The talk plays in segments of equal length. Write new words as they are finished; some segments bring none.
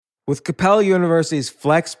With Capella University's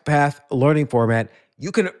FlexPath learning format,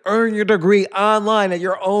 you can earn your degree online at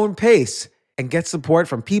your own pace and get support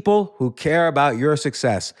from people who care about your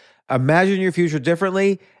success. Imagine your future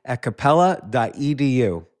differently at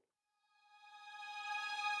capella.edu.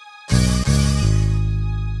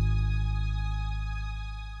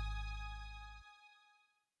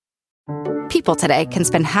 People today can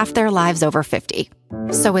spend half their lives over 50.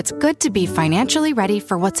 So it's good to be financially ready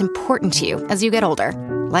for what's important to you as you get older,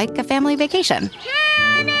 like a family vacation.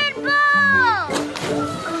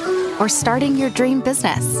 Or starting your dream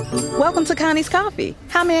business. Welcome to Connie's Coffee.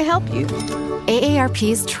 How may I help you?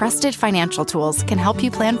 AARP's trusted financial tools can help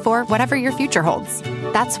you plan for whatever your future holds.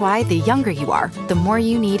 That's why the younger you are, the more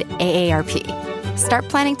you need AARP. Start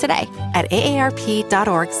planning today at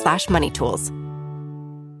aarp.org/moneytools.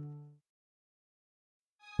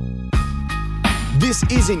 This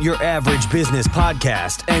isn't your average business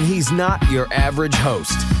podcast, and he's not your average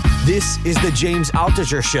host. This is the James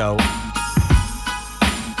Altucher Show.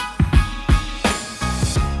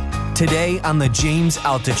 Today on the James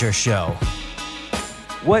Altucher Show.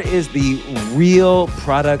 What is the real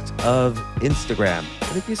product of Instagram?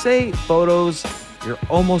 And if you say photos, you're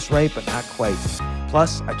almost right, but not quite.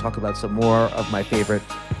 Plus, I talk about some more of my favorite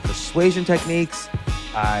persuasion techniques.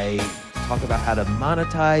 I talk about how to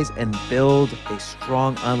monetize and build a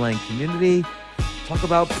strong online community. Talk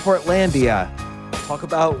about Portlandia. Talk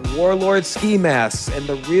about warlord ski masks and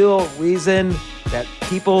the real reason that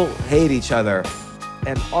people hate each other.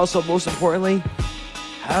 And also, most importantly,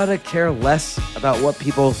 how to care less about what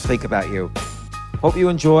people think about you. Hope you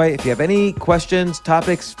enjoy. If you have any questions,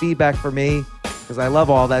 topics, feedback for me, because I love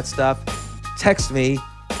all that stuff, text me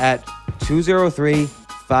at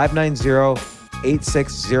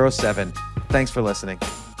 203-590-8607. Thanks for listening.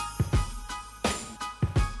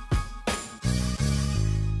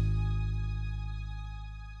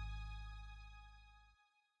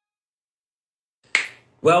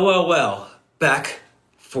 Well. Back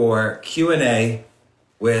for Q&A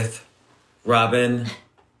with Robin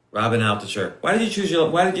Altucher. Why did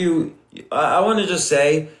you I want to just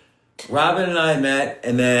say, Robin and I met,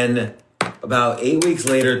 and then about 8 weeks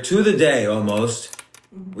later, to the day almost,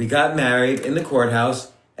 we got married in the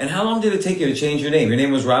courthouse. And how long did it take you to change your name? Your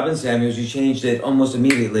name was Robin Samuels. You changed it almost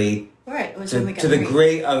immediately. Right.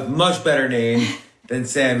 To a much better name than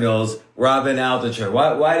Samuels, Robin Altucher.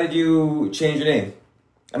 Why did you change your name?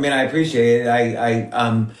 I mean, I appreciate it. I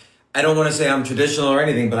don't want to say I'm traditional or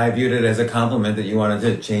anything, but I viewed it as a compliment that you wanted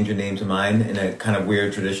to change your name to mine in a kind of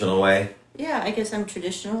weird traditional way. Yeah, I guess I'm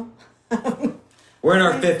traditional. We're in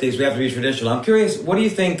our 50s. We have to be traditional. I'm curious, what do you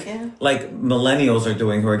think, like, millennials are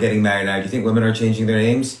doing who are getting married now? Do you think women are changing their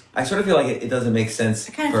names? I sort of feel like it doesn't make sense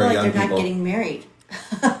for young people. I kind of feel like they're not getting married.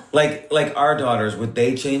 like our daughters, would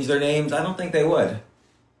they change their names? I don't think they would.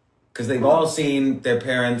 Because they've all seen their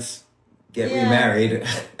parents get remarried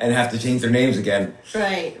and have to change their names again.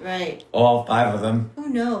 Right. All 5 of them. Who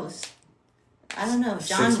knows? I don't know.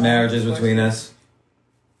 6 marriages between us.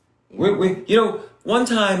 We one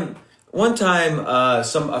time, a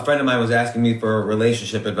friend of mine was asking me for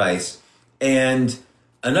relationship advice, and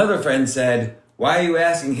another friend said, "Why are you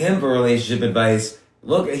asking him for relationship advice?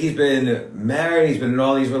 Look, he's been married, he's been in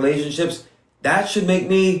all these relationships. That should make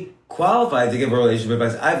me qualified to give relationship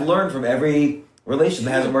advice. I've learned from every relationship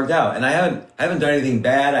that hasn't worked out, and I haven't done anything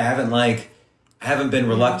bad. I haven't been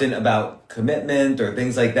reluctant about commitment or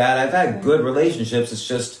things like that. I've had good relationships. It's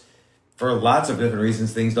just for lots of different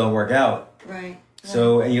reasons things don't work out. Right.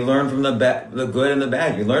 So, and you learn from the good and the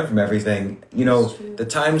bad. You learn from everything. You know, the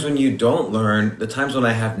times when you don't learn, the times when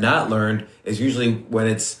I have not learned is usually when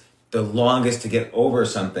it's the longest to get over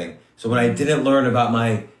something. So when I didn't learn about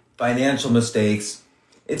my financial mistakes,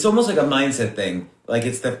 it's almost like a mindset thing. Like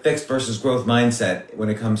it's the fixed versus growth mindset when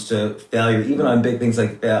it comes to failure, even on big things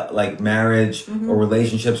like marriage or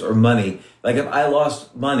relationships or money. Like if I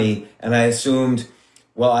lost money and I assumed,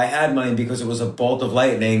 well, I had money because it was a bolt of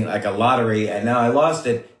lightning, like a lottery, and now I lost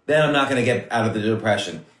it, then I'm not going to get out of the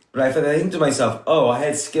depression. But if I think to myself, oh, I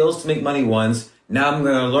had skills to make money once, now I'm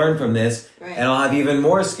going to learn from this, and I'll have even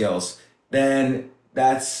more skills, then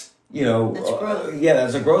that's,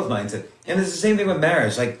 that's a growth mindset. And it's the same thing with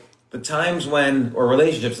marriage. Like the times when, or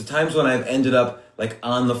relationships, the times when I've ended up like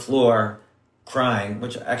on the floor crying,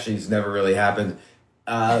 which actually has never really happened,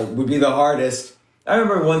 would be the hardest. I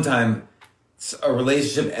remember one time a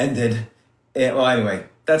relationship ended. Well, anyway,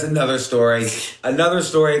 that's another story. Another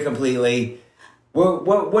story completely.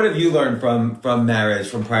 What have you learned from marriage,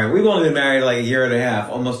 from prior? We've only been married like a year and a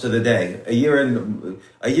half, almost to the day. A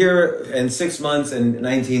year and 6 months and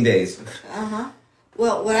 19 days.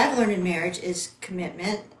 Well, what I've learned in marriage is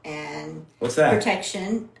commitment and what's that?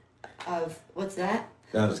 Protection. of what's that?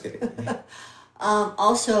 No, I'm just kidding.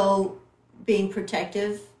 Also, being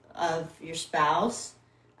protective of your spouse.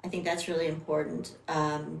 I think that's really important.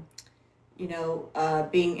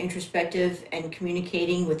 Being introspective and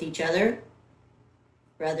communicating with each other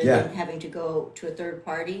rather than having to go to a third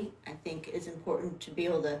party. I think is important to be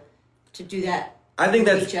able to do that. I think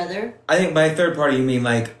with that's each other. I think by third party you mean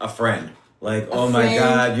like a friend. Like, oh my friend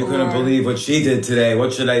God, you couldn't believe what she did today.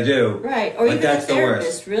 What should I do? Right, or like, even a that's the worst.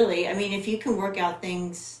 therapist. Really, I mean, if you can work out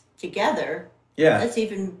things together, that's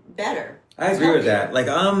even better. I agree with that. Like,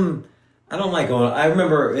 I don't like going. I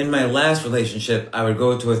remember in my last relationship, I would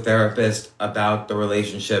go to a therapist about the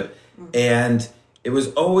relationship, and it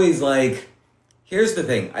was always like, here's the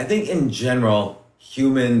thing. I think in general,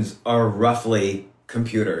 humans are roughly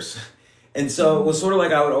computers. And so it was sort of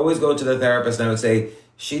like I would always go to the therapist and I would say,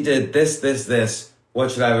 she did this. What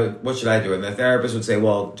should I do? And the therapist would say,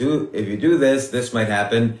 well, if you do this, this might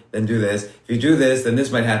happen, then do this. If you do this, then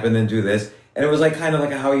this might happen, then do this. And it was like kind of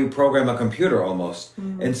like how you program a computer almost.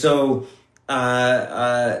 And so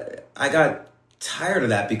I got tired of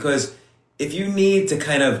that, because if you need to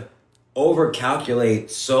kind of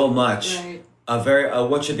overcalculate so much,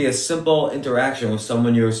 what should be a simple interaction with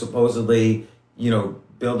someone you're supposedly,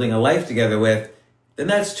 building a life together with, then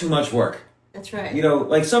that's too much work. That's right.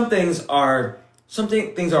 Like some things are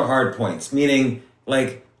hard points, meaning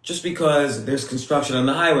like just because there's construction on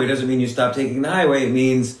the highway doesn't mean you stop taking the highway. It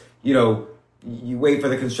means, you wait for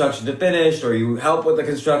the construction to finish, or you help with the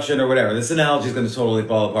construction or whatever. This analogy is going to totally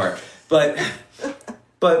fall apart. But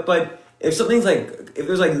if something's like, if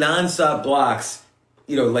there's like nonstop blocks,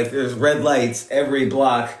 like there's red lights every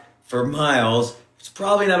block for miles, it's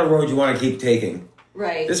probably not a road you want to keep taking.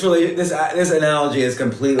 Right. This analogy is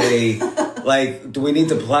completely like, do we need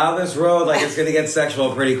to plow this road? Like, it's going to get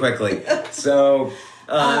sexual pretty quickly. So,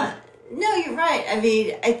 no, you're right. I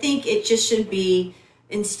mean, I think it just should be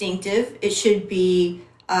instinctive. It should be,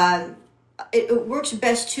 it works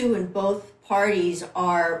best too when both parties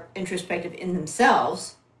are introspective in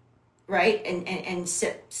themselves, right? And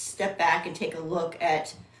step back and take a look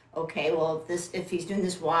at, okay, well, if he's doing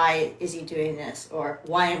this, why is he doing this? Or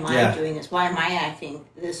why am I doing this? Why am I acting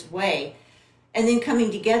this way? And then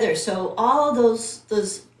coming together. So all those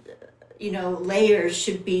layers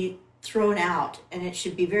should be thrown out, and it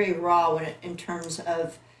should be very raw in terms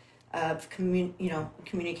of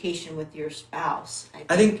communication with your spouse.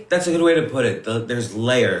 I think that's a good way to put it. There's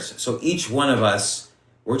layers. So each one of us,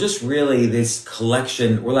 we're just really this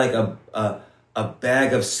collection. We're like a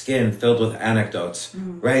bag of skin filled with anecdotes,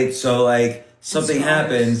 right? So like something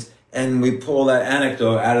happens and we pull that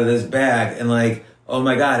anecdote out of this bag and like, oh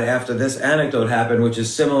my God, after this anecdote happened, which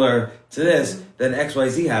is similar to this, then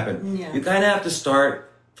XYZ happened. Yeah. You kind of have to start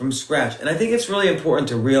from scratch. And I think it's really important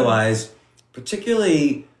to realize,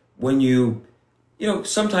 particularly when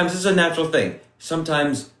sometimes it's a natural thing.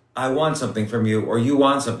 Sometimes I want something from you or you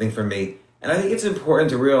want something from me. And I think it's important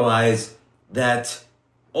to realize that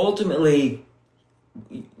ultimately,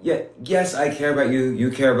 yes, I care about you, you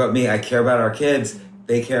care about me, I care about our kids,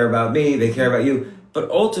 they care about me, they care about you. But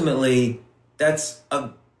ultimately,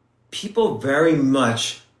 people very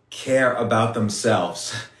much care about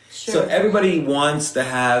themselves. Sure. So everybody wants to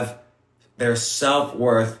have their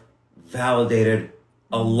self-worth validated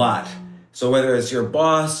a lot. So whether it's your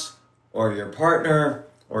boss or your partner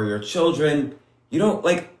or your children, you don't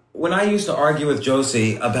like, when I used to argue with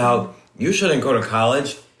Josie about you shouldn't go to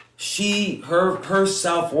college, her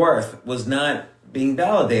self-worth was not being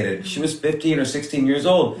validated. She was 15 or 16 years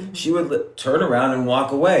old. She would turn around and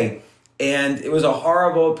walk away. And it was a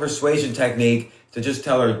horrible persuasion technique to just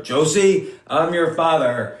tell her, Josie, I'm your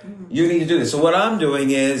father. You need to do this. So what I'm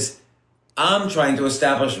doing is I'm trying to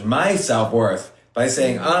establish my self-worth by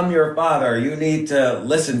saying, I'm your father. You need to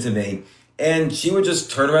listen to me. And she would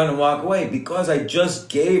just turn around and walk away because I just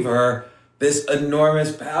gave her this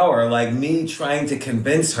enormous power, like me trying to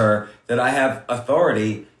convince her that I have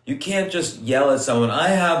authority. You can't just yell at someone, I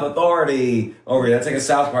have authority over you. That's like a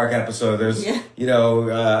South Park episode. There's,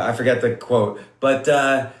 I forget the quote. But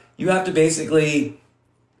you have to basically,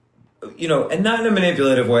 and not in a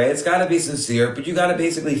manipulative way. It's got to be sincere, but you got to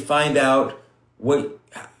basically find out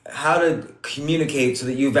how to communicate so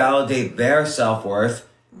that you validate their self-worth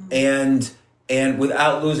and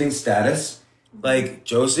without losing status. Like,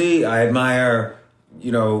 Josie, I admire,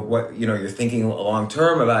 what, you're thinking long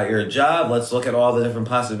term about your job. Let's look at all the different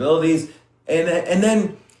possibilities. And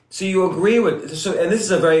then, so you agree with, and this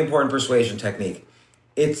is a very important persuasion technique.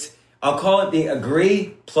 I'll call it the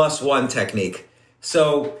agree plus one technique.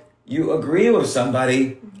 So you agree with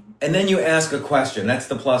somebody and then you ask a question. That's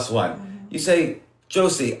the plus one. You say,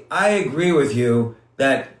 Josie, I agree with you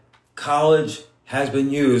that college has been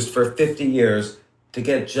used for 50 years to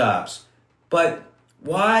get jobs. But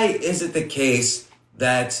why is it the case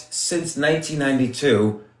that since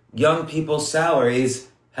 1992, young people's salaries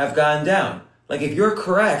have gone down? Like, if you're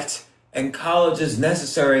correct and college is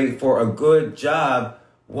necessary for a good job,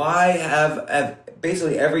 why have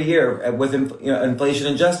basically every year with inflation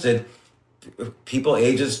adjusted, people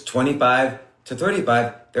ages 25 to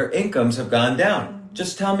 35, their incomes have gone down?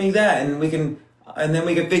 Just tell me that, and then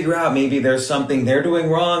we can figure out maybe there's something they're doing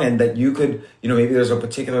wrong, and that you could, maybe there's a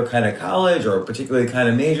particular kind of college or a particular kind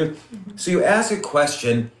of major. So you ask a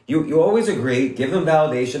question, you always agree, give them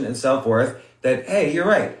validation and self-worth that, hey, you're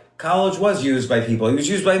right. College was used by people. It was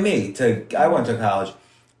used by me. I went to college.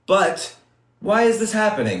 But why is this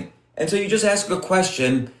happening? And so you just ask a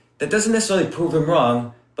question that doesn't necessarily prove them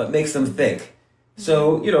wrong, but makes them think.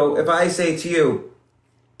 So, if I say to you,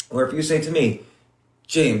 or if you say to me,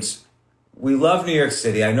 James, we love New York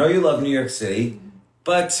City. I know you love New York City,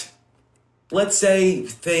 but let's say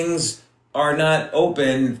things are not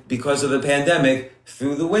open because of the pandemic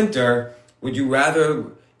through the winter. Would you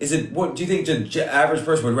rather, what do you think the average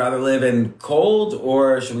person would rather live in cold,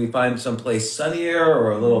 or should we find someplace sunnier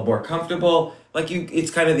or a little more comfortable?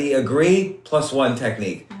 It's kind of the agree plus one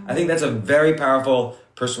technique. I think that's a very powerful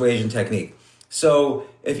persuasion technique. So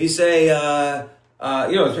if you say,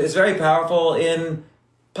 it's very powerful in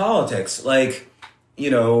politics. I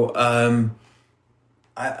don't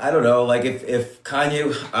know, if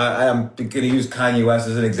Kanye, I'm going to use Kanye West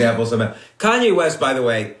as an example. Kanye West, by the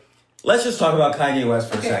way, let's just talk about Kanye West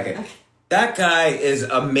for a second. Okay. That guy is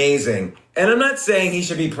amazing. And I'm not saying he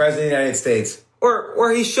should be president of the United States,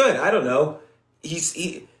 or he should, I don't know.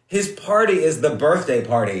 His party is the birthday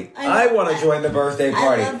party. I want to join the birthday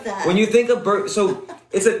party. I love that. When you think of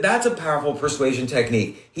that's a powerful persuasion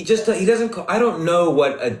technique. He doesn't. I don't know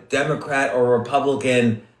what a Democrat or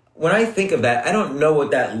Republican. When I think of that, I don't know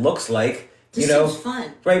what that looks like. This seems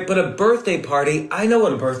fun, right? But a birthday party, I know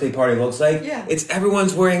what a birthday party looks like. Yeah. It's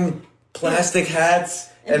everyone's wearing plastic hats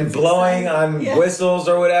and blowing on whistles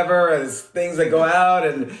or whatever, as things that go out,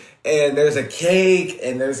 and there's a cake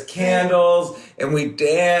and there's candles and we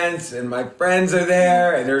dance and my friends are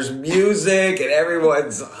there and there's music and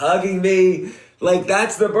everyone's hugging me.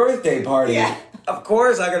 That's the birthday party. Yeah. Of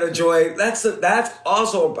course I'm going to join. That's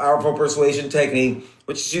also a powerful persuasion technique,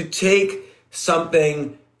 which is you take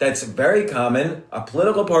something that's very common. A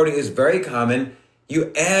political party is very common.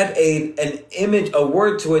 You add an image, a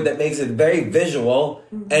word to it that makes it very visual,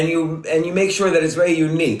 and you make sure that it's very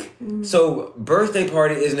unique. So birthday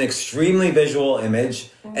party is an extremely visual image,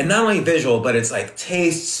 and not only visual, but it's like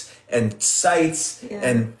tastes and sights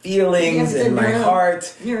and feelings in my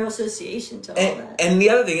heart. Neural association to all that. And the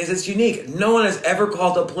other thing is it's unique. No one has ever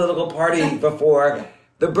called a political party before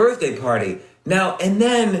the birthday party. Now, and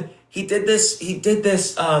then he did this, you see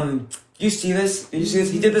this? Did you see this?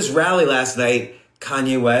 He did this rally last night,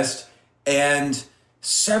 Kanye West, and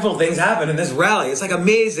several things happened in this rally. It's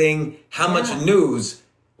amazing how much news,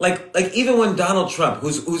 even when Donald Trump,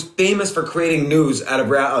 who's famous for creating news out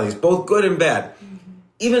of rallies, both good and bad,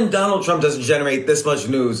 even Donald Trump doesn't generate this much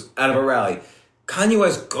news out of a rally. Kanye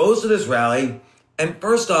West goes to this rally, and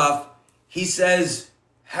first off, he says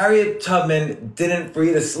Harriet Tubman didn't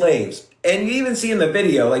free the slaves. And you even see in the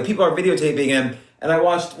video, people are videotaping him, and I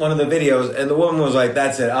watched one of the videos, and the woman was like,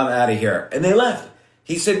 that's it, I'm out of here. And they left.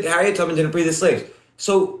 He said Harriet Tubman didn't free the slaves.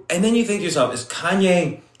 So, and then you think to yourself, is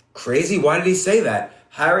Kanye crazy? Why did he say that?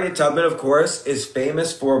 Harriet Tubman, of course, is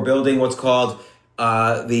famous for building what's called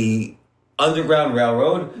the Underground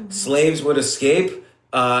Railroad. Slaves would escape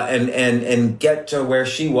and get to where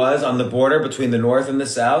she was on the border between the North and the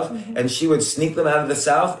South. And she would sneak them out of the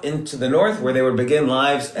South into the North, where they would begin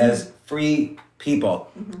lives as free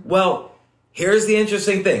people. Well, here's the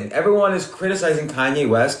interesting thing. Everyone is criticizing Kanye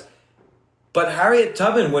West, but Harriet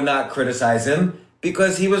Tubman would not criticize him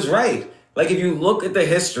because he was right. If you look at the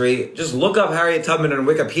history, just look up Harriet Tubman on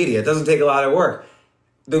Wikipedia. It doesn't take a lot of work.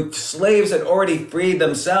 The slaves had already freed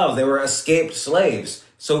themselves. They were escaped slaves.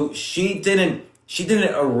 So she didn't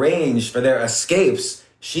arrange for their escapes.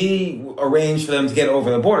 She arranged for them to get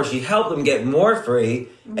over the border. She helped them get more free.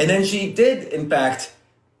 And then she did, in fact,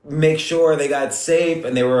 make sure they got safe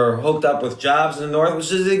and they were hooked up with jobs in the North,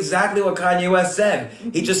 which is exactly what Kanye West said.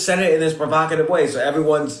 He just said it in this provocative way, so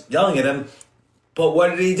everyone's yelling at him. But what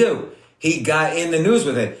did he do? He got in the news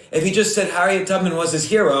with it. If he just said Harriet Tubman was his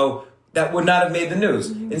hero, that would not have made the news.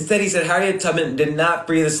 Instead, he said Harriet Tubman did not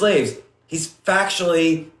free the slaves. He's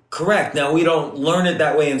factually correct. Now, we don't learn it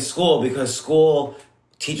that way in school because school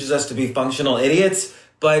teaches us to be functional idiots,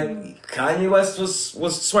 but Kanye West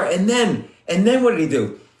was smart. And then what did he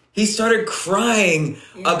do? he started crying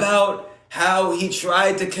about how he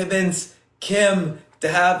tried to convince Kim to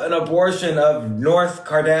have an abortion of North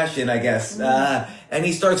Kardashian, I guess. And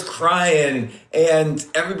he starts crying, and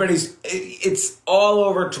it's all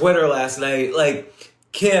over Twitter last night. Like,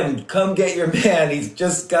 Kim, come get your man. He's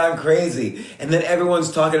just gone crazy. And then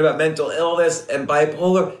everyone's talking about mental illness and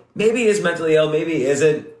bipolar. Maybe he is mentally ill, maybe he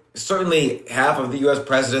isn't. Certainly half of the U.S.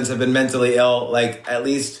 presidents have been mentally ill, like at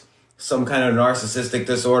least some kind of narcissistic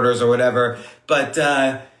disorders or whatever. But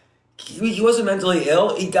he wasn't mentally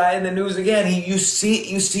ill. He got in the news again. You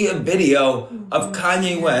see a video of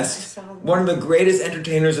Kanye West, one of the greatest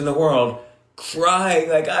entertainers in the world, crying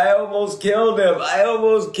like, I almost killed him. I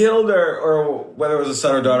almost killed her. Or whether it was a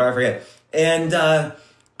son or daughter, I forget. And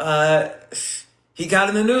he got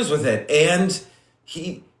in the news with it. And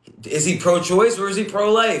is he pro-choice or is he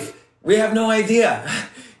pro-life? We have no idea.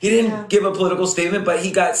 He didn't give a political statement, but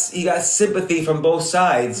he got sympathy from both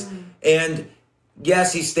sides. And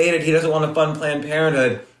yes, he stated he doesn't want to fund Planned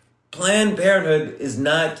Parenthood. Planned Parenthood is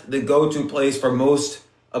not the go-to place for most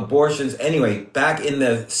abortions anyway. Back in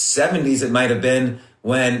the 70s, it might have been,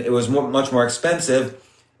 when it was much more expensive.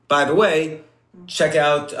 By the way, check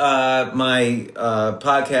out my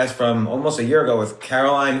podcast from almost a year ago with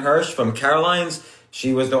Caroline Hirsch from Caroline's.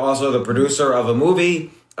 She was also the producer of a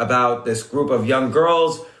movie about this group of young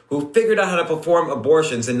girls who figured out how to perform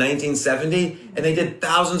abortions in 1970, and they did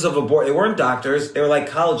thousands of abortions. They weren't doctors. They were like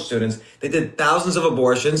college students. They did thousands of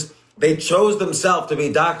abortions. They chose themselves to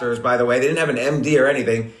be doctors, by the way. They didn't have an MD or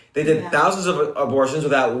anything. They did thousands of abortions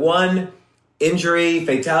without one injury,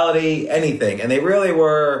 fatality, anything. And they really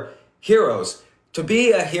were heroes. To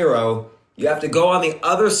be a hero, you have to go on the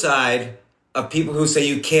other side of people who say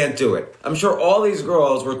you can't do it. I'm sure all these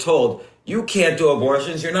girls were told, you can't do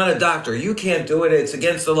abortions. You're not a doctor. You can't do it. It's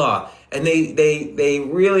against the law. And they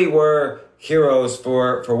really were heroes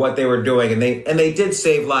for what they were doing. And they did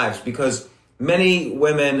save lives, because many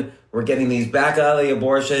women were getting these back alley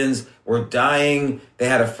abortions, were dying. They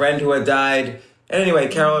had a friend who had died. And anyway,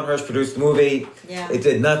 Caroline Hirsch produced the movie. Yeah. It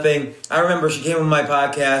did nothing. I remember she came on my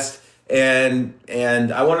podcast, and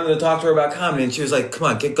I wanted to talk to her about comedy, and she was like, come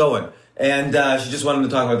on, get going. And she just wanted to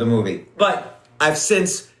talk about the movie. But I've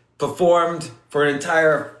since performed for an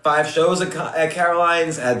entire 5 shows at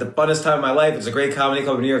Caroline's. I had the funnest time of my life. It's a great comedy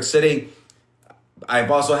club in New York City.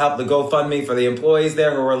 I've also helped the GoFundMe for the employees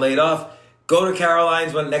there who were laid off. Go to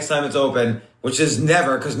Caroline's when next time it's open, which is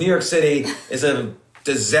never, because New York City is a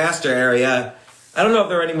disaster area. I don't know if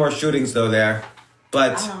there are any more shootings, though, there.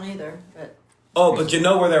 But I don't either. But you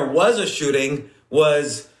know where there was a shooting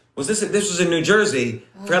was this was in New Jersey.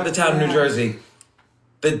 I forgot the town of New Jersey.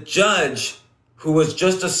 The judge who was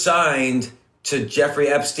just assigned to Jeffrey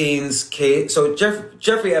Epstein's case. So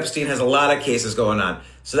Jeffrey Epstein has a lot of cases going on.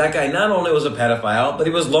 So that guy not only was a pedophile, but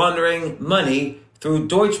he was laundering money through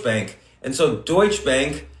Deutsche Bank. And so Deutsche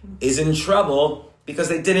Bank is in trouble because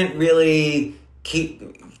they didn't really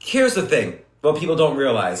Here's the thing, what people don't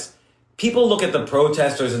realize. People look at the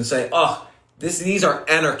protesters and say, oh, these are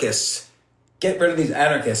anarchists. Get rid of these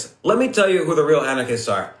anarchists. Let me tell you who the real anarchists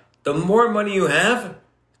are. The more money you have,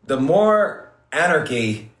 the more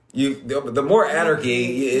anarchy you can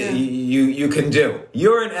do.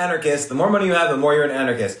 You're an anarchist. The more money you have, the more you're an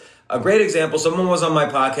anarchist. A great example, someone was on my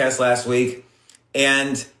podcast last week,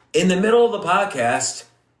 and in the middle of the podcast,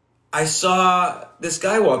 I saw this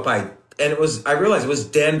guy walk by, and I realized it was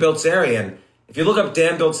Dan Bilzerian. If you look up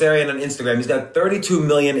Dan Bilzerian on Instagram, he's got 32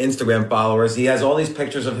 million Instagram followers. He has all these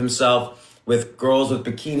pictures of himself with girls with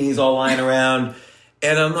bikinis all lying around.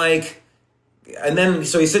 And I'm like, and then,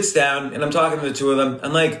 so he sits down and I'm talking to the two of them.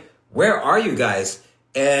 I'm like, where are you guys?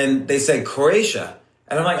 And they say, Croatia.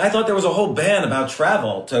 And I'm like, I thought there was a whole ban about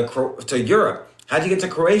travel to Europe. How'd you get to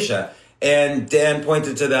Croatia? And Dan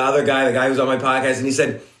pointed to the other guy, the guy who was on my podcast, and he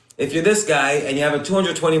said, if you're this guy and you have a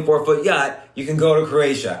 224-foot yacht, you can go to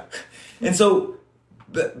Croatia. And so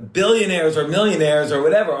billionaires or millionaires or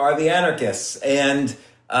whatever are the anarchists. And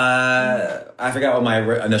I forgot what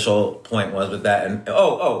my initial point was with that. And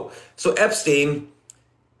so Epstein,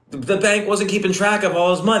 the bank wasn't keeping track of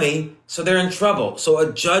all his money, so they're in trouble. So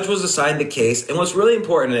a judge was assigned the case. And what's really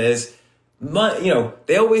important is,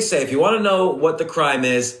 they always say, if you want to know what the crime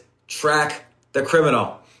is, track the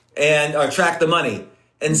criminal or track the money.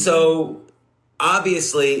 And so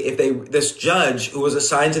obviously, this judge who was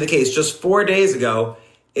assigned to the case just 4 days ago,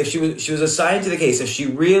 if she was assigned to the case, if she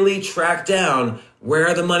really tracked down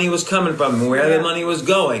where the money was coming from, where the money was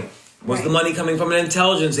going, was the money coming from an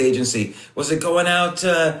intelligence agency? Was it going out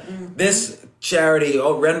to this charity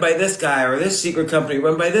run by this guy or this secret company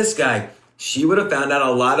run by this guy? She would have found out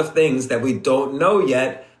a lot of things that we don't know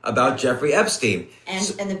yet about Jeffrey Epstein.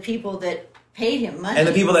 And the people that paid him money. And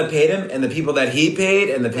the people that paid him, and the people that he paid,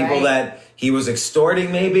 and the people that he was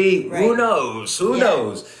extorting maybe. Right. Who knows? Who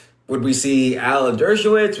knows? Would we see Alan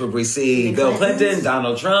Dershowitz? Would we see Bill Clinton,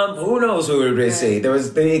 Donald Trump? Who knows who would we see?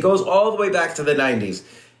 It goes all the way back to the 90s.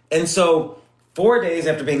 And so 4 days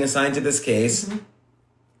after being assigned to this case,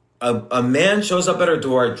 a man shows up at her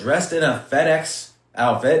door dressed in a FedEx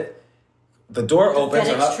outfit. The door opens.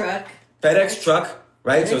 FedEx truck,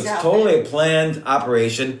 right? So it's totally a planned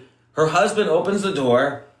operation. Her husband opens the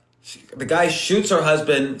door. The guy shoots her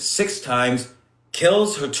husband 6 times,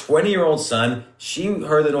 kills her 20-year-old son. She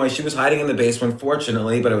heard the noise. She was hiding in the basement,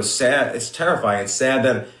 fortunately, but it was sad. It's terrifying. It's sad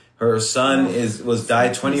that her son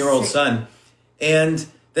died, 20-year-old son. And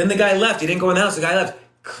then the guy left. He didn't go in the house. The guy left.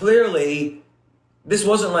 Clearly, this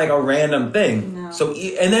wasn't like a random thing. No. So,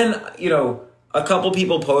 and then, a couple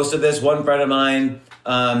people posted this. One friend of mine,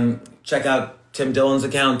 check out Tim Dillon's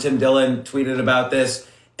account. Tim Dillon tweeted about this.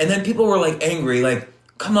 And then people were like angry, like,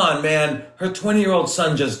 come on, man, her 20-year-old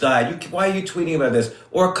son just died. Why are you tweeting about this?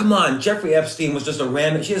 Or, come on, Jeffrey Epstein was just a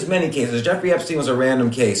random... She has many cases. Jeffrey Epstein was a random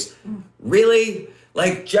case. Really?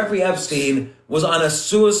 Like, Jeffrey Epstein was on a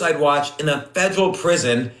suicide watch in a federal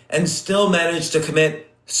prison and still managed to commit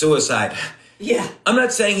suicide. Yeah. I'm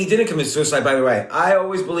not saying he didn't commit suicide, by the way. I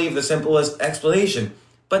always believe the simplest explanation.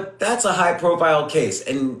 But that's a high-profile case.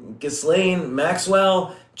 And Ghislaine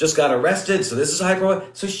Maxwell just got arrested, so this is high-profile.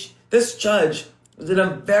 So this judge... was in a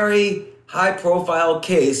very high-profile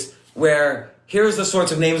case where here's the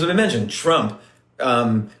sorts of names that we mentioned: Trump,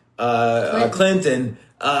 Clinton,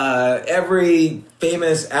 every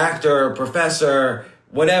famous actor, professor,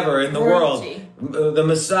 whatever in the world, the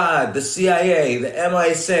Mossad, the CIA, the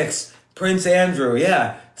MI6, Prince Andrew.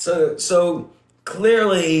 Yeah, so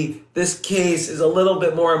clearly this case is a little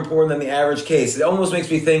bit more important than the average case. It almost makes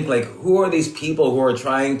me think, like, who are these people who are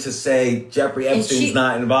trying to say Jeffrey Epstein's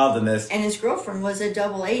not involved in this? And his girlfriend was a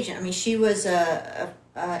double agent. I mean, she was a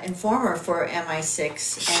informer for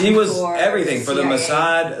MI6. She was everything for the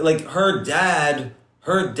Mossad. Like, her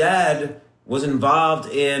dad was involved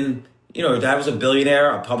in, her dad was a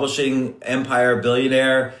billionaire, a publishing empire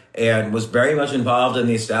billionaire, and was very much involved in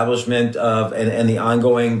the establishment of and the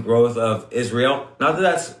ongoing growth of Israel. Not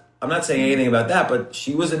that I'm not saying anything about that, but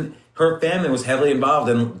her family was heavily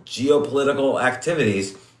involved in geopolitical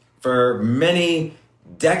activities for many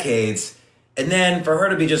decades. And then for her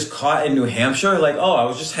to be just caught in New Hampshire, like, oh, I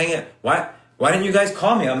was just hanging. Why didn't you guys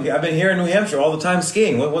call me? I've been here in New Hampshire all the time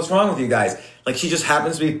skiing. What's wrong with you guys? Like, she just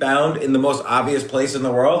happens to be found in the most obvious place in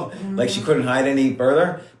the world. Mm-hmm. Like, she couldn't hide any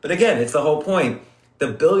further. But again, it's the whole point. The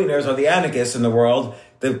billionaires are the anarchists in the world.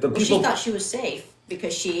 The people. She thought she was safe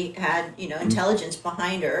because she had, intelligence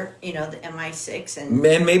behind her, the MI6 and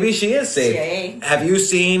maybe she is safe. CIA. Have you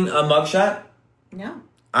seen a mugshot? No.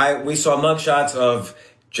 We saw mugshots of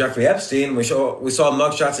Jeffrey Epstein. We saw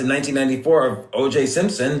mugshots in 1994 of O.J.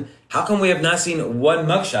 Simpson. How come we have not seen one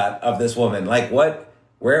mugshot of this woman? Like, what?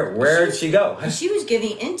 Where did she go? She was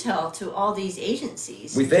giving intel to all these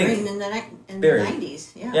agencies. We think in the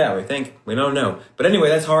 90s. Yeah, we think. We don't know. But anyway,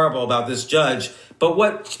 that's horrible about this judge. But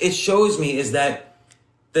what it shows me is that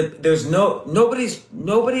there's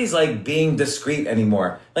nobody's like being discreet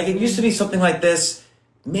anymore. Like, it used to be something like this.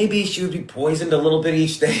 Maybe she would be poisoned a little bit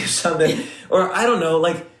each day or something. Or I don't know.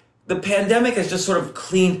 Like, the pandemic has just sort of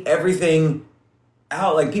cleaned everything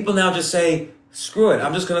out. Like, people now just say, screw it,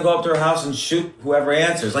 I'm just going to go up to her house and shoot whoever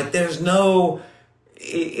answers. Like, there's no...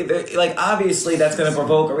 Like, obviously, that's going to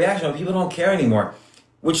provoke a reaction. But people don't care anymore.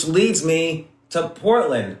 Which leads me to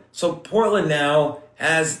Portland. So Portland now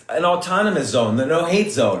has an autonomous zone, the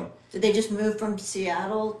no-hate zone. Did they just move from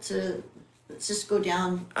Seattle to... Let's just go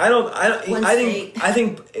down I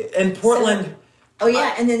think in Portland...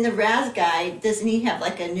 And then the Raz guy, doesn't he have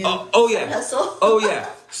like a new hustle? Oh, yeah.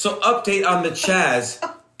 So update on the Chaz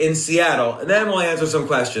in Seattle, and then we'll answer some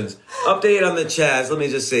questions. Update on the Chaz. Let me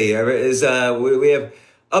just see. We have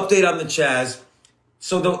update on the Chaz.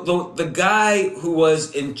 So the guy who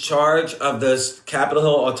was in charge of this Capitol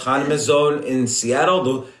Hill Autonomous Zone in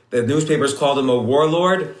Seattle, the newspapers called him a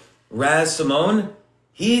warlord, Raz Simone.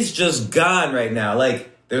 He's just gone right now. Like,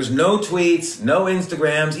 there's no tweets, no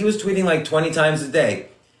Instagrams. He was tweeting like 20 times a day.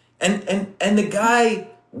 And the guy,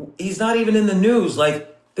 he's not even in the news. Like,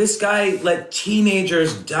 this guy let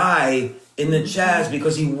teenagers die in the Chaz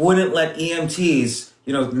because he wouldn't let EMTs,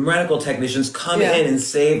 medical technicians, come in and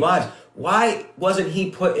save lives. Why wasn't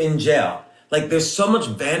he put in jail? Like, there's so much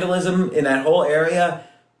vandalism in that whole area.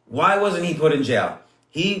 Why wasn't he put in jail?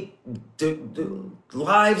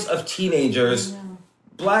 Lives of teenagers...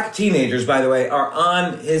 Black teenagers, by the way, are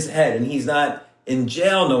on his head, and he's not in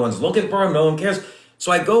jail. No one's looking for him. No one cares.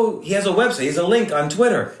 So I go, he has a website, he has a link on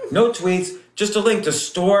Twitter. No tweets, just a link to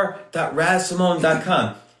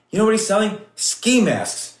store.razsimone.com. You know what he's selling? Ski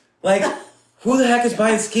masks. Like, who the heck is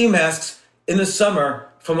buying ski masks in the summer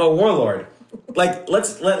from a warlord? Like,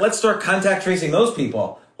 let's start contact tracing those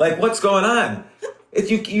people. Like, what's going on?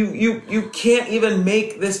 You can't even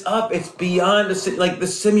make this up. It's beyond the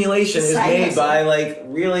simulation is made by like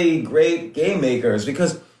really great game makers.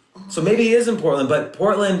 Because so maybe he is in Portland, but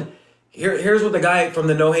Portland. Here's what the guy from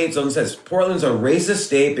the No Hate Zone says: Portland's a racist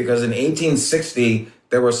state because in 1860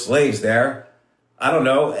 there were slaves there. I don't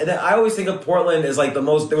know. And I always think of Portland as like there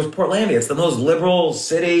was Portlandia. It's the most liberal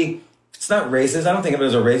city. It's not racist. I don't think of it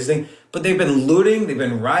as a racist thing. But they've been looting. They've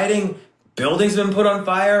been rioting. Buildings have been put on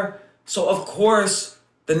fire. So, of course,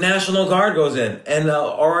 the National Guard goes in. And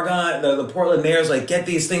Oregon, the Portland mayor's like, get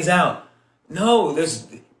these things out. No,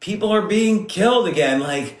 people are being killed again.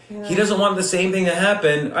 Like, he doesn't want the same thing to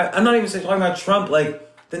happen. I'm not even talking about Trump. Like,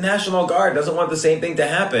 the National Guard doesn't want the same thing to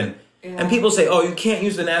happen. Yeah. And people say, oh, you can't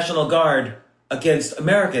use the National Guard against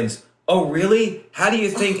Americans. Oh, really? How do you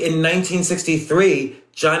think in 1963,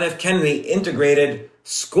 John F. Kennedy integrated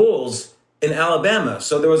schools in Alabama?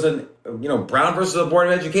 So there was Brown versus the Board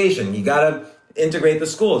of Education. You got to integrate the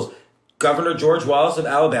schools. Governor George Wallace of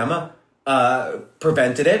Alabama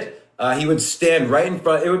prevented it. He would stand right in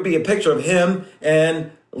front. It would be a picture of him and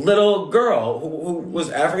a little girl who was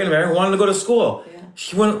African American who wanted to go to school. Yeah.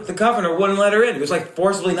 The governor wouldn't let her in. He was like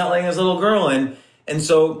forcibly not letting his little girl in. And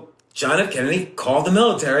so John F. Kennedy called the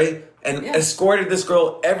military and escorted this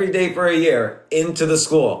girl every day for a year into the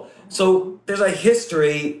school. So there's a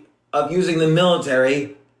history of using the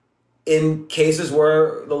military in cases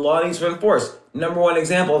where the law needs to be enforced. Number one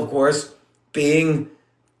example, of course, being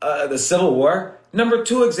the Civil War. Number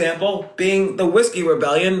two example being the Whiskey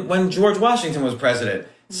Rebellion when George Washington was president.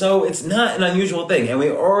 So it's not an unusual thing. And we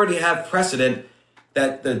already have precedent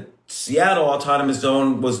that the Seattle Autonomous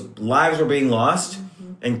Zone lives were being lost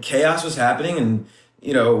and chaos was happening. And,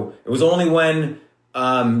 it was only when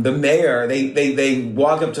the mayor, they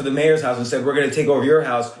walked up to the mayor's house and said, we're going to take over your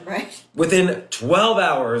house. Right. Within 12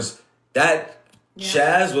 hours, that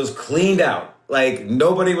Chaz was cleaned out. Like,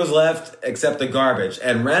 nobody was left except the garbage.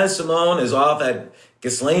 And Raz Simone is off at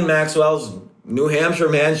Ghislaine Maxwell's New Hampshire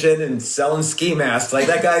mansion and selling ski masks. Like,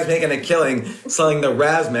 that guy's making a killing selling the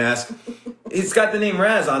Raz mask. He's got the name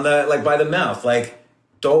Raz on by the mouth. Like,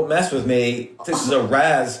 don't mess with me. This is a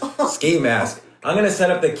Raz ski mask. I'm going to set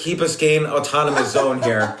up the Key Biscayne Autonomous Zone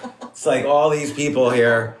here. It's like all these people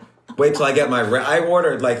here. Wait till I get I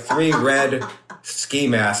ordered like 3 red ski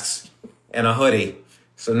masks and a hoodie.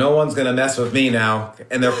 So no one's going to mess with me now.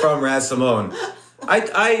 And they're from Raz Simone.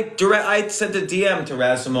 I sent a DM to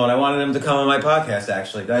Raz Simone. I wanted him to come on my podcast,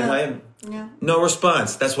 actually. No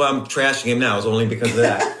response. That's why I'm trashing him now. It's only because of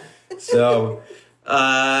that. So,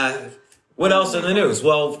 what else in the news?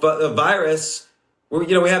 Well, the virus,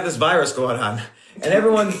 we have this virus going on.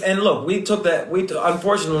 And look,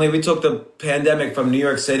 unfortunately, we took the pandemic from New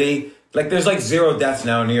York City. Like, there's like 0 deaths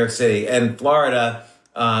now in New York City. And Florida,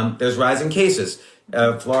 there's rising cases.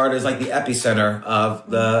 Florida is like the epicenter of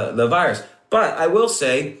the virus. But I will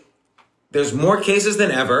say there's more cases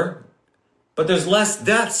than ever, but there's less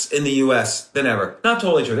deaths in the U.S. than ever. Not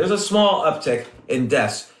totally true. There's a small uptick in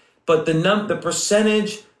deaths, but the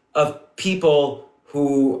percentage of people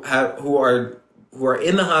who are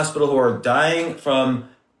in the hospital who are dying from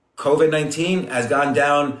COVID-19 has gone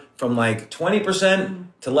down from like 20%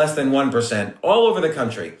 to less than 1% all over the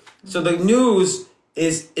country. So the news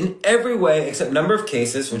is in every way, except number of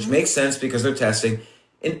cases, which makes sense because they're testing,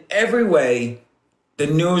 in every way, the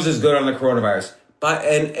news is good on the coronavirus.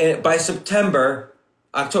 By September,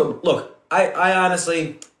 October, look, I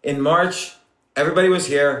honestly, in March, everybody was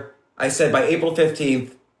here. I said by April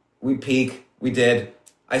 15th, we peak. We did.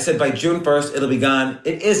 I said by June 1st, it'll be gone.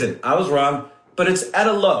 It isn't. I was wrong, but it's at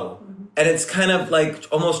a low. And it's kind of like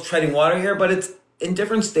almost treading water here, but it's in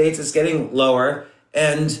different states, it's getting lower.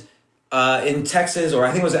 And in Texas, or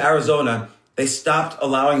I think it was Arizona, they stopped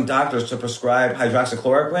allowing doctors to prescribe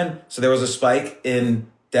hydroxychloroquine. So there was a spike in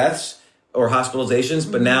deaths or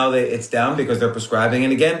hospitalizations, but now it's down because they're prescribing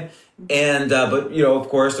it again. And, but of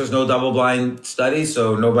course, there's no double-blind study,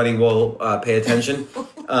 so nobody will pay attention.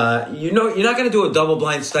 You're not going to do a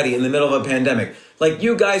double-blind study in the middle of a pandemic. Like,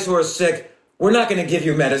 you guys who are sick, we're not going to give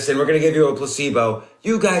you medicine. We're going to give you a placebo.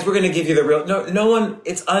 You guys, we're going to give you the real. No one.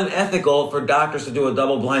 It's unethical for doctors to do a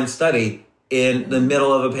double-blind study in the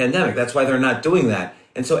middle of a pandemic. That's why they're not doing that.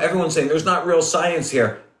 And so everyone's saying there's not real science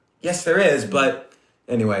here. Yes, there is. But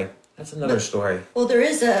anyway, that's another story. Well, there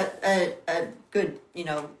is a good,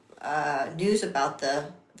 news about the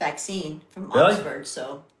vaccine from Oxford.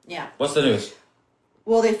 So, yeah. What's the news?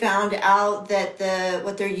 Well, they found out that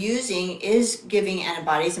what they're using is giving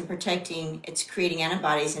antibodies and protecting. It's creating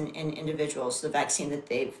antibodies in individuals. The vaccine that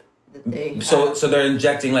they. So they're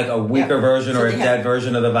injecting like a weaker version or a dead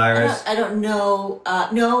version of the virus. I don't know.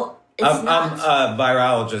 No, it's I'm a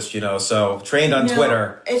virologist, so trained on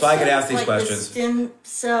Twitter, so I could ask these questions. The stem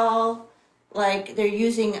cell, like they're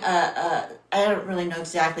using I don't really know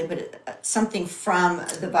exactly, but something from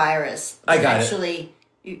the virus. I got it.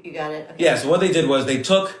 You got it. Okay. Yeah. So what they did was they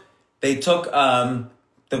took the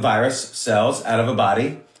virus cells out of a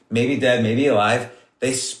body, maybe dead, maybe alive.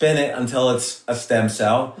 They spin it until it's a stem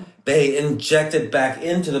cell. They inject it back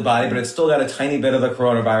into the body, but it's still got a tiny bit of the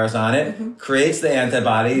coronavirus on it, creates the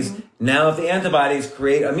antibodies. Now, if the antibodies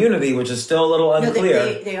create immunity, which is still a little unclear.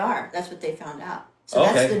 No, they are. That's what they found out. So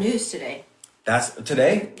that's the news today. That's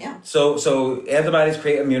today? Yeah. So antibodies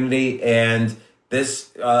create immunity, and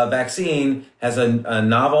this vaccine has a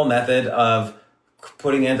novel method of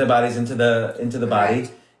putting antibodies into the body.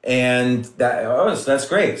 And so that's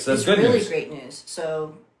great. So that's good news. It's really great news.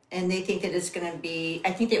 So, and they think that it's going to be,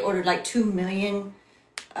 I think they ordered like 2 million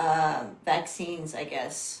vaccines, I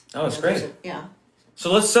guess. Oh, it's great. Yeah.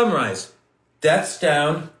 So let's summarize. Deaths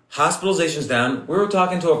down, hospitalizations down. We were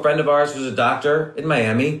talking to a friend of ours who's a doctor in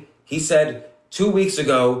Miami. He said 2 weeks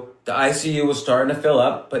ago, the ICU was starting to fill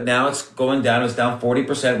up, but now it's going down. It's down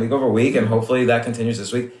 40% week over week, and hopefully that continues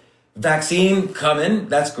this week. Vaccine coming.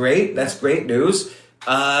 That's great. That's great news.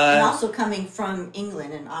 And also coming from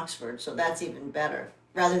England and Oxford, so that's even better,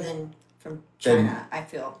 rather than from China, I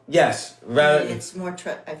feel. Yes. It's more,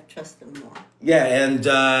 I trust them more. Yeah, and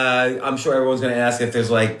I'm sure everyone's going to ask if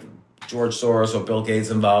there's like George Soros or Bill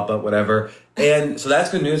Gates involved, but whatever. And so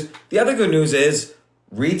that's good news. The other good news is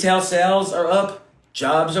retail sales are up,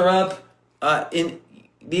 jobs are up. The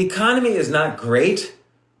economy is not great,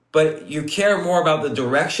 but you care more about the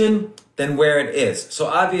direction than where it is. So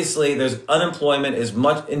obviously there's unemployment is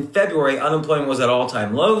much. In February, unemployment was at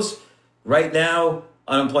all-time lows. Right now,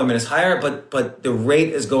 unemployment is higher, but the rate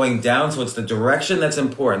is going down. So it's the direction that's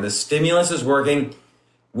important. The stimulus is working.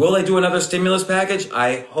 Will they do another stimulus package?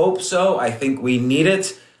 I hope so. I think we need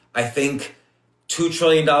it. I think $2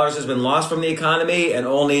 trillion has been lost from the economy and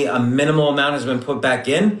only a minimal amount has been put back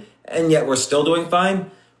in. And yet we're still doing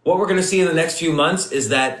fine. What we're going to see in the next few months is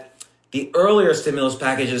that the earlier stimulus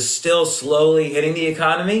package is still slowly hitting the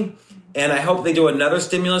economy. And I hope they do another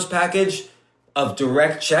stimulus package of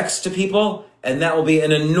direct checks to people. And that will be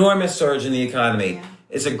an enormous surge in the economy. Yeah.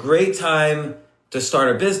 It's a great time to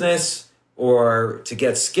start a business or to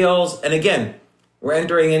get skills. And again, we're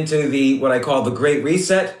entering into what I call the Great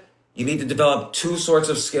Reset. You need to develop two sorts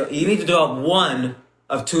of skills. You need to develop one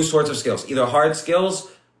of two sorts of skills, either hard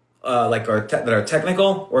skills that are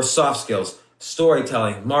technical or soft skills.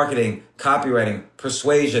 Storytelling, marketing, copywriting,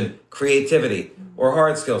 persuasion, creativity, or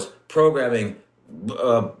hard skills, programming,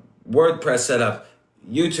 WordPress setup,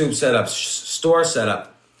 YouTube setup, store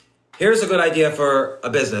setup. Here's a good idea for a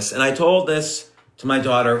business. And I told this to my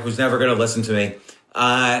daughter, who's never going to listen to me.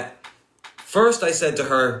 First, I said to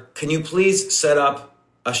her, can you please set up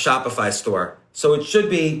a Shopify store? So it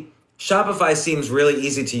should be, Shopify seems really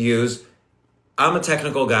easy to use. I'm a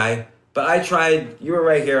technical guy. But you were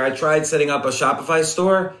right here, I tried setting up a Shopify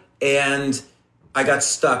store and I got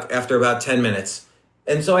stuck after about 10 minutes.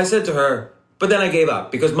 And so I said to her, but then I gave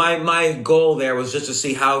up because my goal there was just to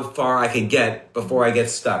see how far I could get before I get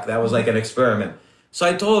stuck. That was like an experiment. So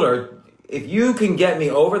I told her, if you can get me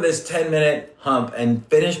over this 10-minute hump and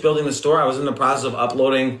finish building the store, I was in the process of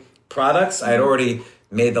uploading products. I had already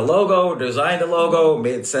made the logo, designed the logo,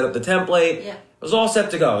 set up the template. Yeah. It was all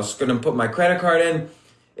set to go. I was going to put my credit card in.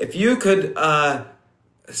 If you could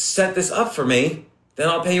set this up for me, then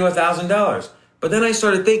I'll pay you $1,000. But then I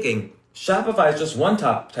started thinking, Shopify is just one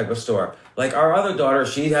type of store. Like our other daughter,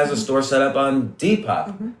 she has a store set up on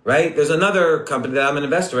Depop, right? There's another company that I'm an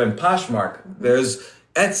investor in, Poshmark. There's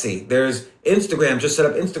Etsy. There's Instagram, just set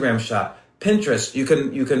up Instagram shop. Pinterest,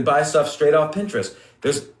 you can buy stuff straight off Pinterest.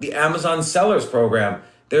 There's the Amazon Sellers Program.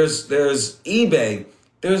 There's eBay.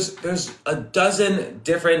 There's a dozen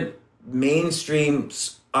different mainstream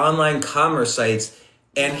online commerce sites.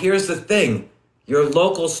 And here's the thing, your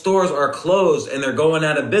local stores are closed and they're going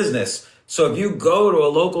out of business. So if you go to a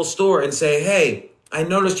local store and say, hey, I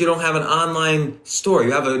noticed you don't have an online store.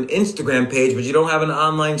 You have an Instagram page, but you don't have an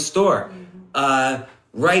online store.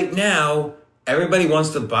 Right now, everybody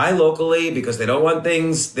wants to buy locally because they don't want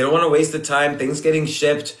to waste the time, things getting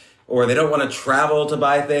shipped, or they don't want to travel to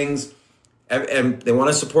buy things. And they want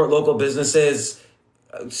to support local businesses.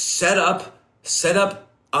 Set up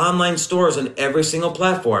online stores on every single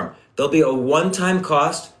platform. There'll be a one-time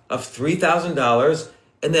cost of $3,000,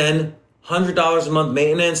 and then $100 a month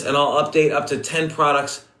maintenance, and I'll update up to 10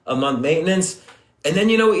 products a month maintenance. And then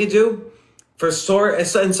you know what you do?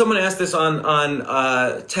 And someone asked this on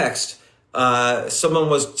text. Someone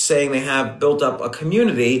was saying they have built up a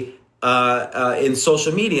community in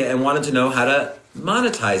social media and wanted to know how to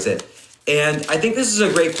monetize it. And I think this is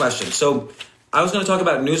a great question. So I was going to talk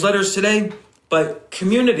about newsletters today, but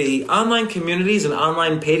online communities and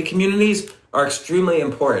online paid communities are extremely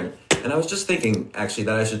important. And I was just thinking, actually,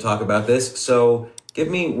 that I should talk about this. So give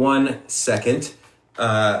me 1 second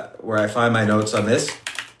where I find my notes on this.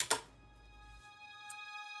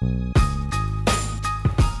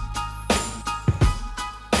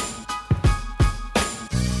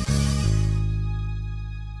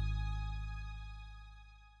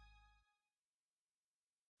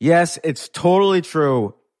 Yes, it's totally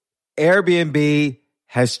true. Airbnb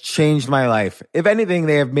has changed my life. If anything,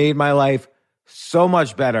 they have made my life so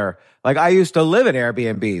much better. Like, I used to live in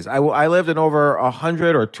Airbnbs. I lived in over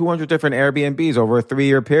 100 or 200 different Airbnbs over a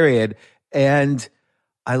 3-year period, and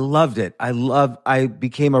I loved it. I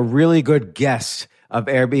became a really good guest of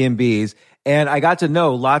Airbnbs, and I got to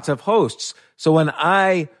know lots of hosts. So when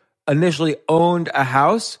I initially owned a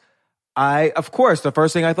house, of course, the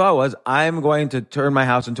first thing I thought was, I'm going to turn my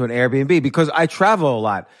house into an Airbnb because I travel a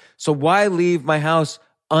lot. So why leave my house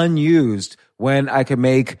unused when I can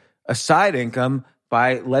make a side income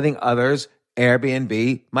by letting others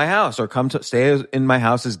Airbnb my house or come to stay in my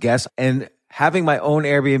house as guests? And having my own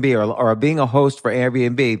Airbnb or being a host for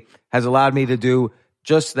Airbnb has allowed me to do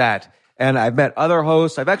just that. And I've met other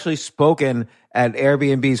hosts. I've actually spoken at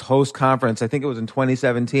Airbnb's host conference. I think it was in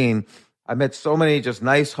 2017. I met so many just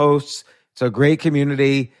nice hosts. It's a great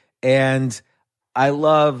community. And I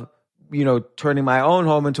love, turning my own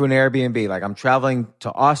home into an Airbnb. Like, I'm traveling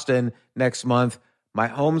to Austin next month. My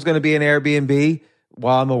home's going to be an Airbnb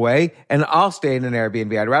while I'm away, and I'll stay in an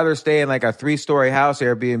Airbnb. I'd rather stay in like a 3-story house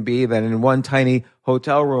Airbnb than in one tiny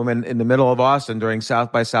hotel room in the middle of Austin during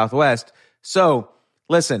South by Southwest. So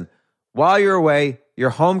listen, while you're away, your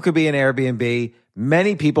home could be an Airbnb.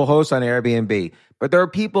 Many people host on Airbnb, but there are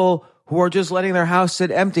people who are just letting their house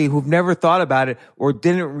sit empty, who've never thought about it or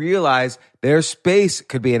didn't realize their space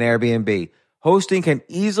could be an Airbnb. Hosting can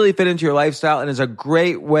easily fit into your lifestyle and is a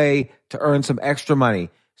great way to earn some extra money.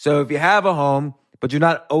 So if you have a home, but you're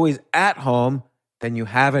not always at home, then you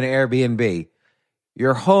have an Airbnb.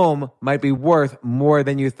 Your home might be worth more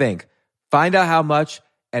than you think. Find out how much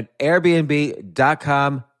at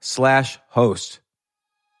airbnb.com/host.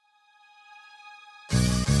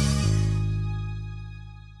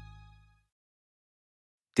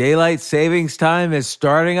 Daylight savings time is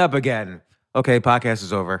starting up again. Okay, podcast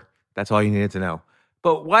is over. That's all you needed to know.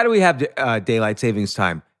 But why do we have daylight savings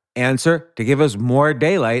time? Answer: to give us more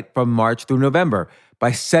daylight from March through November.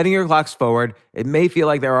 By setting your clocks forward, it may feel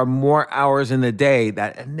like there are more hours in the day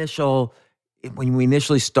when we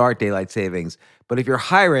initially start daylight savings. But if you're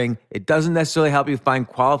hiring, it doesn't necessarily help you find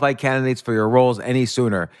qualified candidates for your roles any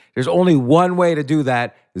sooner. There's only one way to do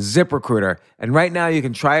that: ZipRecruiter. And right now you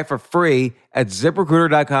can try it for free at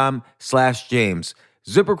ZipRecruiter.com/James.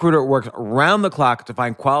 ZipRecruiter works around the clock to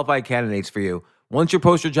find qualified candidates for you. Once you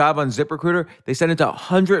post your job on ZipRecruiter, they send it to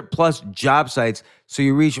 100+ job sites so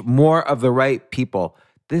you reach more of the right people.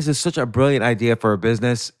 This is such a brilliant idea for a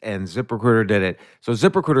business, and ZipRecruiter did it. So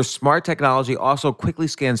ZipRecruiter's smart technology also quickly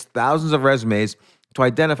scans thousands of resumes to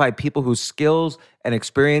identify people whose skills and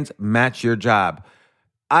experience match your job.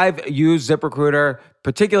 I've used ZipRecruiter,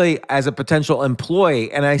 particularly as a potential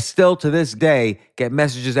employee, and I still, to this day, get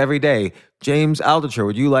messages every day. James Altucher,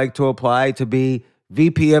 would you like to apply to be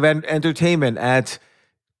VP of Entertainment at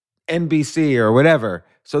NBC or whatever?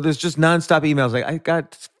 So there's just nonstop emails. Like, I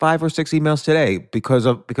got 5 or 6 emails today because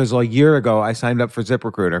a year ago I signed up for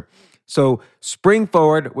ZipRecruiter. So spring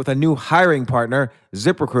forward with a new hiring partner,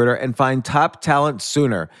 ZipRecruiter, and find top talent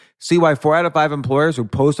sooner. See why 4 out of 5 employers who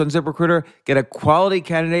post on ZipRecruiter get a quality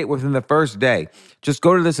candidate within the first day. Just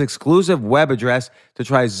go to this exclusive web address to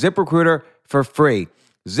try ZipRecruiter for free.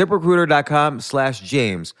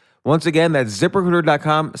 ZipRecruiter.com/James. Once again, that's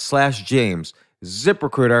ZipRecruiter.com/James.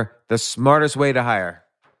 ZipRecruiter, the smartest way to hire.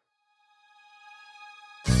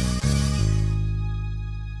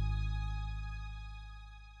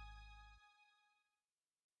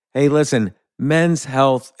 Hey, listen, men's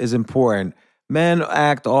health is important. Men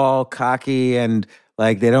act all cocky and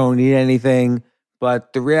like they don't need anything.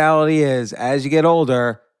 But the reality is, as you get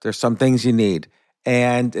older, there's some things you need.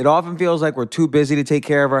 And it often feels like we're too busy to take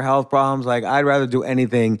care of our health problems. Like, I'd rather do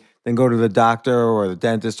anything than go to the doctor or the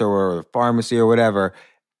dentist or the pharmacy or whatever.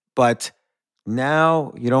 But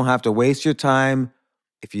now you don't have to waste your time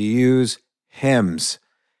if you use Hims.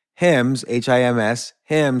 HIMS, H-I-M-S,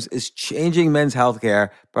 HIMS is changing men's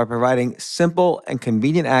healthcare by providing simple and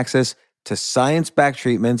convenient access to science-backed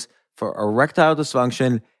treatments for erectile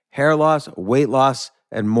dysfunction, hair loss, weight loss,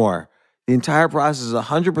 and more. The entire process is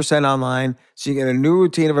 100% online, so you get a new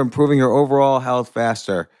routine of improving your overall health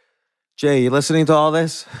faster. Jay, you listening to all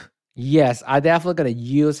this? Yes, I definitely gonna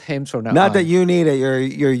use HIMS from now Not on. that you need it.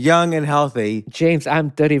 You're young and healthy. James,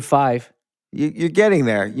 I'm 35. You're getting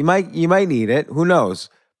there. You might need it. Who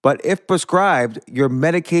knows? But if prescribed, your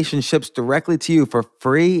medication ships directly to you for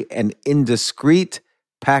free and in discreet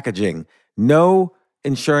packaging. No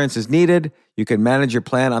insurance is needed. You can manage your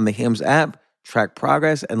plan on the HIMS app, track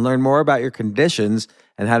progress, and learn more about your conditions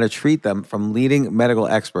and how to treat them from leading medical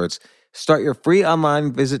experts. Start your free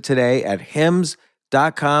online visit today at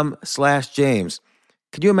hims.com/James.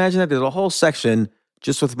 Could you imagine that? There's a whole section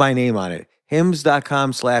just with my name on it.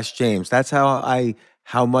 hims.com/James. That's how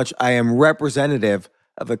much I am representative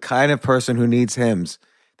of the kind of person who needs HIMS.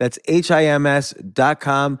 That's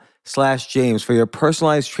HIMS.com/James for your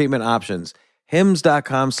personalized treatment options.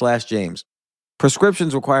 HIMS.com/James.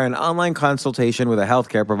 Prescriptions require an online consultation with a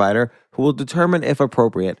healthcare provider who will determine if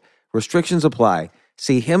appropriate. Restrictions apply.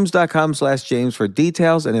 See HIMS.com/James for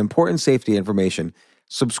details and important safety information.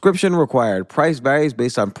 Subscription required. Price varies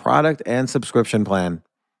based on product and subscription plan.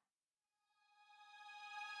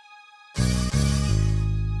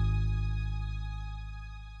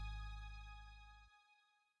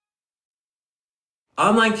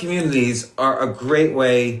 Online communities are a great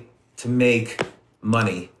way to make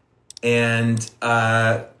money, and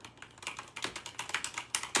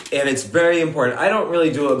it's very important. I don't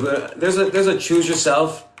really do a good. There's a Choose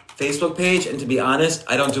Yourself Facebook page, and to be honest,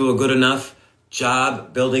 I don't do a good enough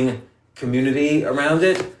job building community around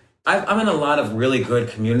it. I'm in a lot of really good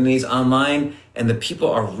communities online, and the people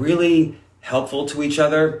are really helpful to each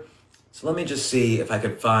other. So let me just see if I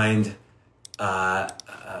could find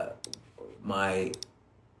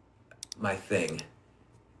my thing.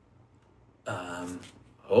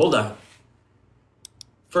 Hold on.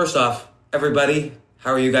 First off, everybody,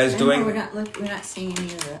 how are you guys doing? We're not seeing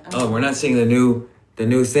any of that. Oh, we're not seeing the new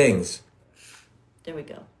things. There we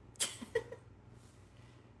go.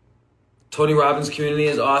 Tony Robbins community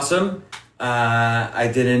is awesome. I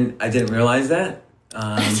didn't realize that.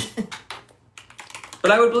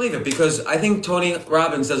 But I would believe it because I think Tony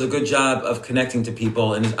Robbins does a good job of connecting to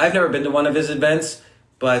people. And I've never been to one of his events,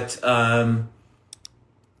 but oh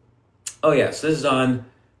yes, this is on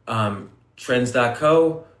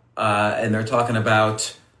trends.co, and they're talking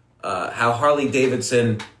about how Harley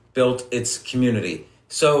Davidson built its community.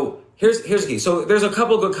 So here's the key. So there's a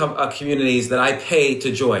couple good communities that I pay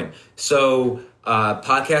to join. So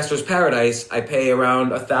Podcasters Paradise, I pay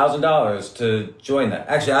around $1,000 to join that.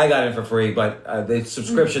 Actually, I got in for free, but the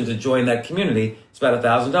subscription to join that community is about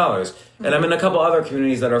 $1,000. And I'm in a couple other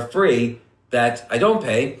communities that are free that I don't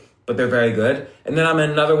pay, but they're very good. And then I'm in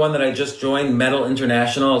another one that I just joined, Metal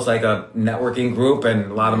International. It's like a networking group,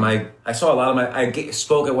 and I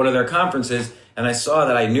spoke at one of their conferences, and I saw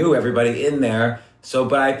that I knew everybody in there. So,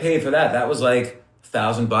 but I paid for that. That was like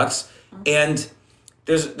 $1,000. And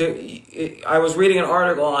I was reading an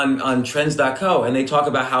article on trends.co, and they talk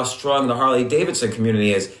about how strong the Harley Davidson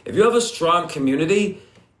community is. If you have a strong community,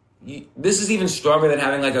 this is even stronger than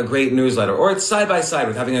having like a great newsletter, or it's side by side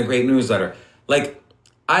with having a great newsletter. Like,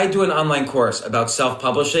 I do an online course about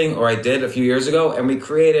self-publishing, or I did a few years ago, and we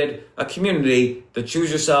created a community, the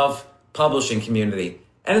Choose Yourself Publishing community.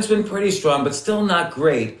 And it's been pretty strong, but still not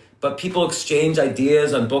great. But people exchange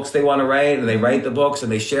ideas on books they want to write, and they write the books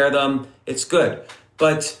and they share them. It's good.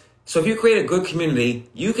 But so if you create a good community,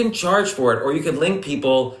 you can charge for it, or you can link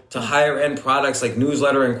people to higher end products like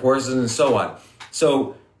newsletter and courses and so on.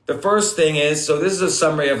 So the first thing is, so this is a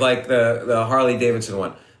summary of like the Harley Davidson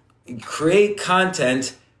one. Create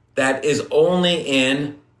content that is only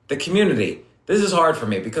in the community. This is hard for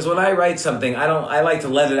me because when I write something, I like to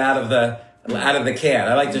let it out of the can.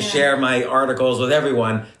 I like to share my articles with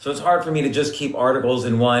everyone. So it's hard for me to just keep articles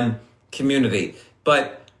in one community.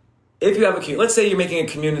 But if you have let's say you're making a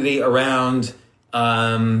community around,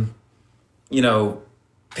 parenting,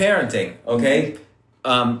 okay?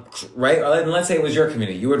 Right? And let's say it was your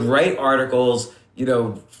community. You would write articles,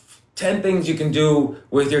 10 things you can do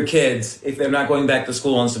with your kids if they're not going back to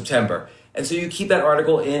school in September. And so you keep that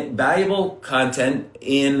article in valuable content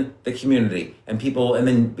in the community, and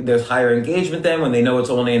then there's higher engagement then when they know it's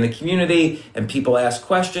only in the community, and people ask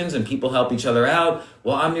questions and people help each other out.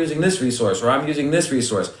 Well, I'm using this resource, or I'm using this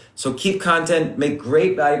resource. So keep content, make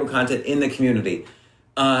great valuable content in the community.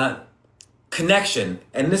 connection.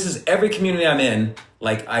 And this is every community I'm in,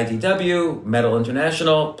 like IDW, Metal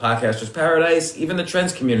International, Podcasters Paradise, even the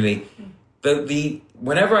Trends community.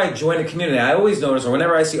 Whenever I join a community, I always notice, or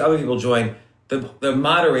whenever I see other people join, the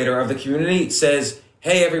moderator of the community says,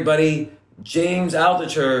 "Hey everybody, James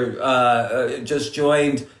Altucher just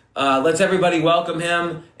joined. Let's everybody welcome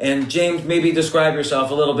him. And James, maybe describe yourself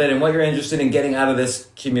a little bit and what you're interested in getting out of this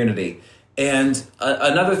community." And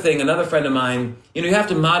another friend of mine, you have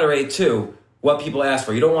to moderate too what people ask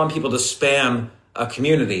for. You don't want people to spam a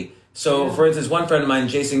community. So, for instance, one friend of mine,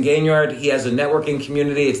 Jason Gaignard, he has a networking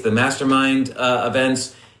community. It's the Mastermind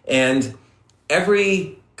events. And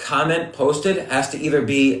every comment posted has to either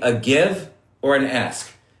be a give or an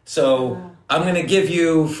ask. So I'm going to give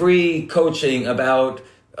you free coaching about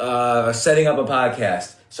setting up a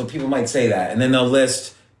podcast. So people might say that. And then they'll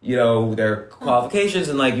list, their qualifications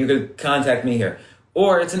and you could contact me here.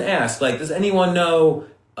 Or it's an ask. Does anyone know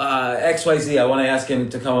XYZ? I want to ask him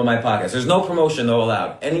to come on my podcast. There's no promotion though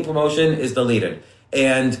allowed. Any promotion is deleted.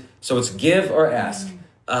 And so it's give or ask.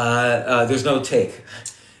 There's no take.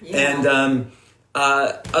 Yeah. And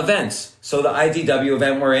events. So the IDW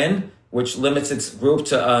event we're in, which limits its group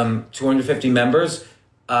to 250 members.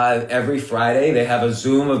 Every Friday they have a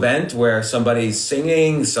Zoom event where somebody's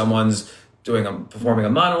singing, someone's performing a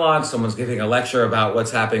monologue, someone's giving a lecture about what's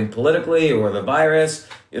happening politically or the virus.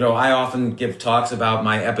 I often give talks about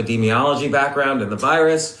my epidemiology background and the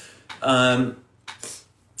virus.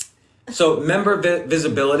 So member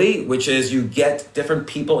visibility, which is you get different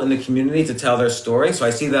people in the community to tell their story. So I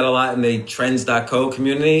see that a lot in the Trends.co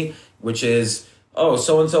community, which is, oh,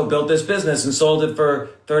 so-and-so built this business and sold it for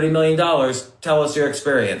 $30 million. Tell us your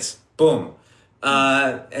experience. Boom.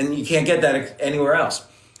 And you can't get that anywhere else.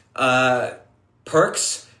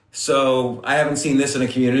 Perks. So I haven't seen this in a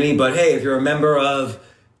community, but hey, if you're a member of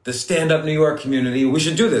the Stand Up New York community, we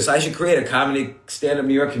should do this. I should create a comedy Stand Up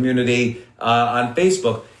New York community on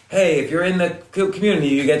Facebook. Hey, if you're in the community,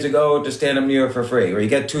 you get to go to Stand Up New York for free, or you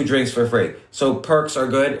get 2 drinks for free. So perks are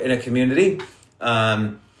good in a community.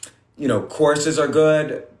 Courses are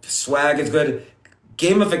good. Swag is good.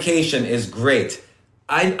 Gamification is great.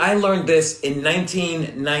 I learned this in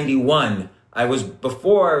 1991.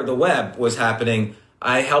 Before the web was happening,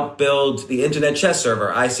 I helped build the Internet Chess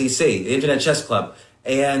Server, ICC, the Internet Chess Club.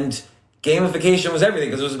 And gamification was everything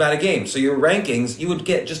because it was about a game. So your rankings, you would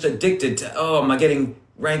get just addicted to, am I getting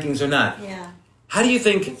rankings or not? Yeah. How do you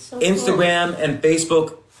think Instagram and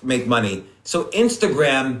Facebook make money? So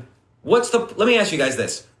Instagram, let me ask you guys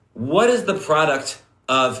this. What is the product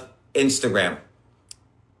of Instagram?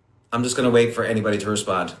 I'm just going to wait for anybody to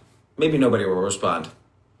respond. Maybe nobody will respond.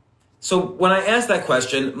 So when I ask that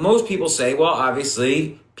question, most people say, well,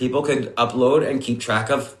 obviously, people could upload and keep track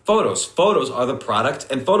of photos. Photos are the product,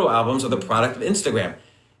 and photo albums are the product of Instagram.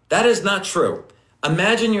 That is not true.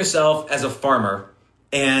 Imagine yourself as a farmer,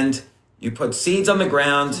 and you put seeds on the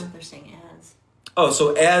ground. They're saying ads. Oh,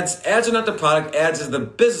 so ads are not the product. Ads is the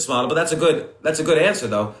business model, but that's a good answer,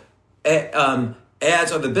 though.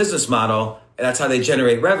 Ads are the business model, and that's how they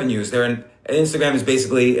generate revenues. Instagram is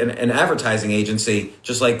basically an advertising agency,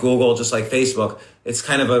 just like Google, just like Facebook. It's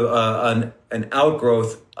kind of an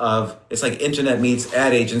outgrowth of, it's like internet meets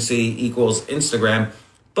ad agency equals Instagram.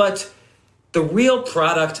 But the real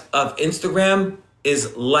product of Instagram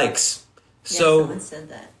is likes. Someone said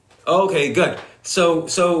that. Okay, good. So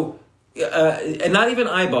and not even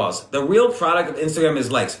eyeballs. The real product of Instagram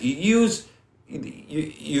is likes. You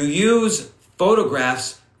use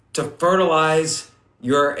photographs to fertilize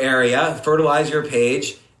your area, fertilize your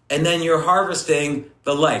page, and then you're harvesting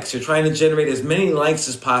the likes. You're trying to generate as many likes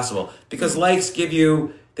as possible because likes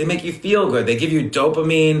they make you feel good. They give you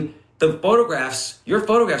dopamine. Your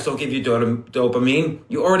photographs don't give you dopamine.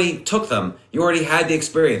 You already took them. You already had the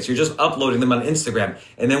experience. You're just uploading them on Instagram.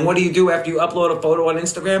 And then what do you do after you upload a photo on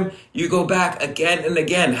Instagram? You go back again and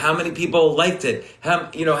again. How many people liked it? How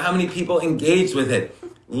many people engaged with it?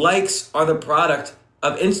 Likes are the product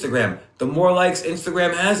of Instagram. The more likes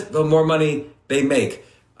Instagram has, the more money they make.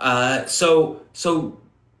 So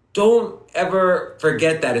don't ever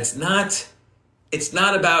forget that. It's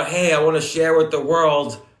not about, hey, I want to share with the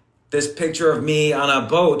world this picture of me on a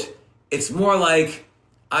boat. It's more like,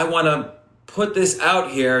 I want to put this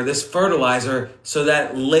out here, this fertilizer, so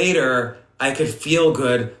that later I could feel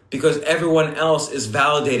good because everyone else is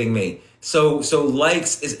validating me. So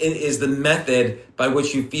likes is the method by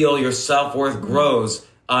which you feel your self-worth grows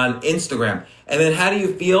on Instagram. And then how do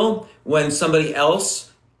you feel when somebody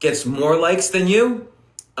else gets more likes than you?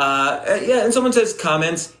 And someone says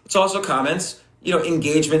comments. It's also comments,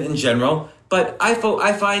 engagement in general. But I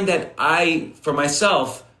find that for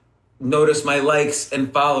myself, notice my likes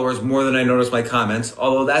and followers more than I notice my comments,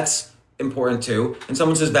 although that's important too. And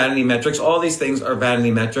someone says vanity metrics. All these things are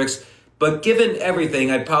vanity metrics. But given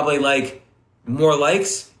everything, I'd probably like more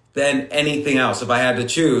likes than anything else if I had to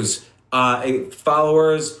choose.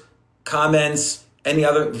 Followers, comments, any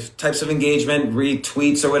other types of engagement,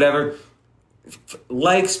 retweets or whatever.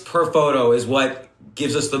 Likes per photo is what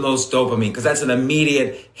gives us the most dopamine because that's an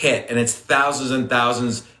immediate hit and it's thousands and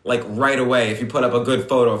thousands like right away if you put up a good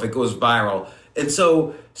photo, if it goes viral. And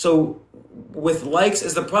so with likes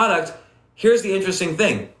as the product, here's the interesting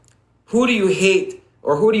thing. Who do you hate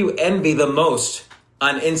or who do you envy the most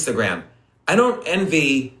on Instagram? I don't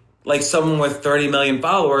envy like someone with 30 million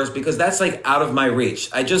followers because that's like out of my reach.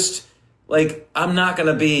 I just like, I'm not going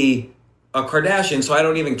to be a Kardashian, so I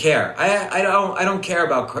don't even care. I don't care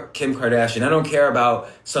about Kim Kardashian. I don't care about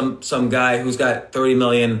some guy who's got 30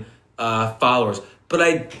 million followers. But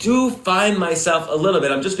I do find myself a little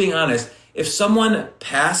bit, I'm just being honest, if someone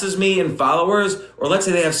passes me in followers, or let's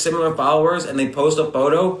say they have similar followers and they post a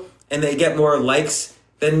photo and they get more likes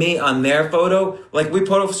than me on their photo, like we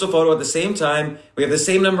post a photo at the same time, we have the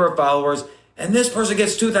same number of followers, and this person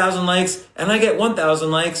gets 2,000 likes and I get 1,000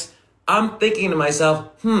 likes, I'm thinking to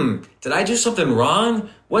myself, did I do something wrong?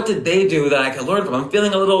 What did they do that I could learn from? I'm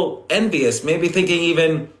feeling a little envious, maybe I'm thinking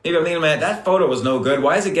in my head, that photo was no good.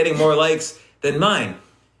 Why is it getting more likes than mine?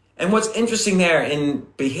 And what's interesting there in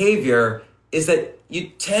behavior is that you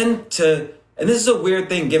tend to, and this is a weird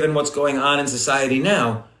thing given what's going on in society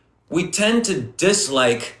now, we tend to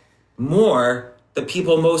dislike more the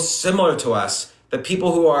people most similar to us, the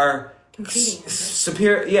people who are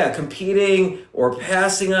superior, competing or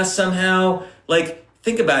passing us somehow. Like,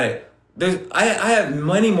 think about it. I have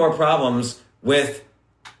many more problems with,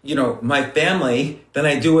 my family than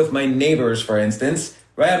I do with my neighbors, for instance,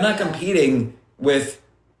 right? I'm not competing with,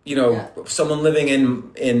 someone living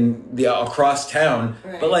in the across town,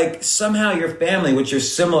 right. But like somehow your family, which you're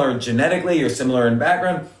similar genetically, you're similar in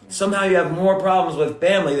background, somehow you have more problems with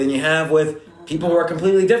family than you have with people who are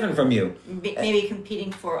completely different from you. Maybe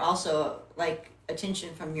competing for also like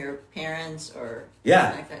attention from your parents or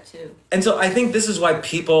something like that too. And so I think this is why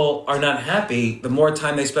people are not happy the more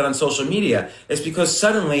time they spend on social media. It's because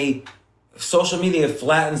suddenly social media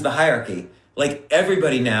flattens the hierarchy. Like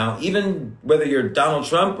everybody now, even whether you're Donald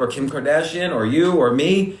Trump or Kim Kardashian or you or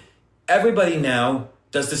me, everybody now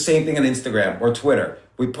does the same thing on Instagram or Twitter.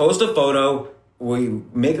 We post a photo, we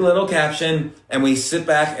make a little caption, and we sit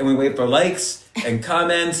back and we wait for likes and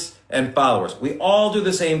comments and followers. We all do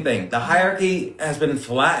the same thing. The hierarchy has been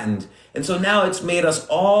flattened. And so now it's made us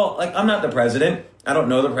all, like, I'm not the president. I don't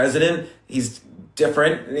know the president. He's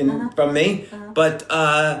different from me. But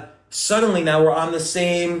suddenly now we're on the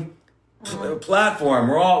same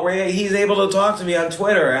platform. He's able to talk to me on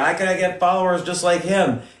Twitter. I get followers just like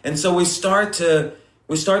him. And so we start to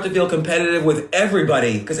feel competitive with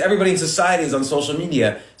everybody because everybody in society is on social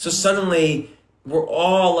media. So suddenly we're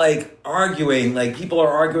all like arguing, like people are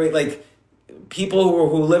arguing, like people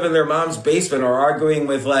who live in their mom's basement are arguing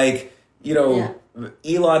with like,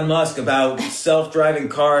 Elon Musk about self-driving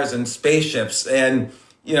cars and spaceships. And,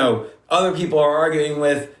 other people are arguing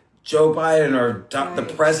with Joe Biden or the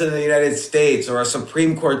president of the United States or a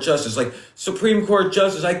Supreme Court justice. Like, Supreme Court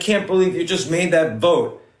justice, I can't believe you just made that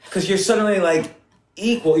vote. Because you're suddenly like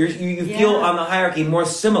equal. You feel on the hierarchy more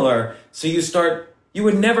similar. So you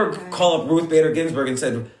would never call up Ruth Bader Ginsburg and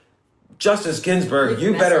said, Justice Ginsburg,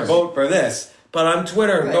 you better vote for this. But on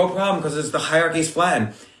Twitter, no problem because it's the hierarchy's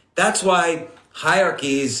flattened. That's why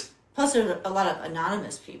hierarchies... Plus, there's a lot of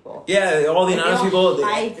anonymous people. Yeah, all the anonymous people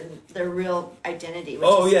hide their real identity.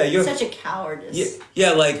 Which is such a cowardice.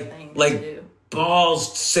 Yeah, like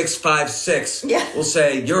Balls 656 will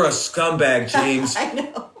say, "You're a scumbag, James." I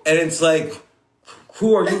know. And it's like,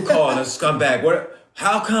 who are you calling a scumbag? What?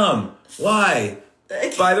 How come? Why?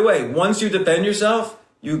 By the way, once you defend yourself,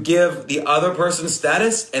 you give the other person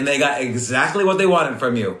status, and they got exactly what they wanted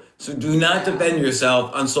from you. So do not defend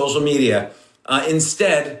yourself on social media.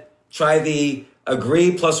 Instead, try the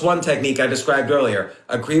agree plus one technique I described earlier.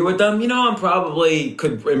 Agree with them. I'm probably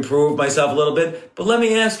could improve myself a little bit, but let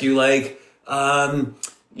me ask you, like, what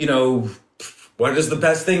is the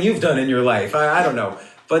best thing you've done in your life? I don't know,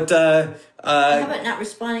 but how about not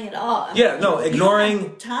responding at all? Ignoring. You don't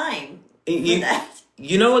have time.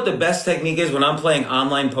 You know what the best technique is when I'm playing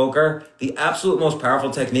online poker? The absolute most powerful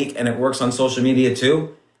technique, and it works on social media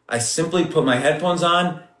too. I simply put my headphones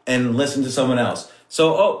on and listen to someone else.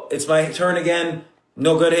 So, it's my turn again.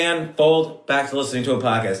 No good hand, fold, back to listening to a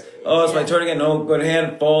podcast. Oh, it's my turn again. No good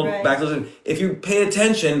hand, fold, back to listening. If you pay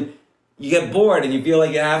attention, you get bored and you feel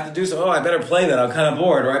like you have to do so. Oh, I better play that. I'm kind of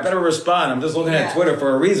bored, or I better respond. I'm just looking at Twitter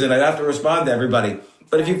for a reason. I have to respond to everybody.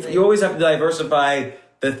 But if you always have to diversify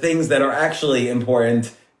the things that are actually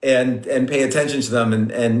important and pay attention to them,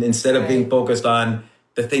 and instead of being focused on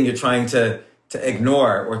the thing you're trying to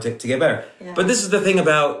ignore or to get better. Yeah. But this is the thing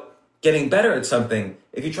about getting better at something.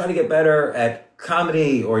 If you try to get better at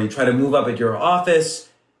comedy, or you try to move up at your office.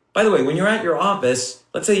 By the way, when you're at your office,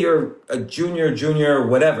 let's say you're a junior,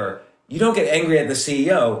 whatever, you don't get angry at the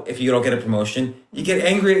CEO if you don't get a promotion. You get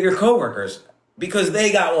angry at your coworkers because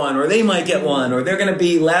they got one, or they might get one, or they're going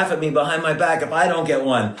to laugh at me behind my back if I don't get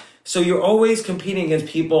one. So you're always competing against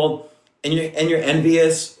people, and you're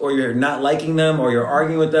envious, or you're not liking them, or you're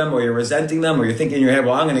arguing with them, or you're resenting them, or you're thinking in your head,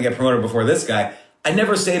 well, I'm going to get promoted before this guy. I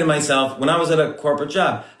never say to myself, when I was at a corporate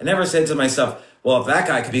job, I never said to myself, well, if that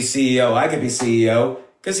guy could be CEO, I could be CEO,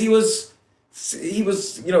 because he was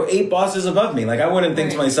 8 bosses above me. Like, I wouldn't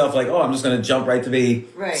think to myself, like, oh, I'm just going to jump right to be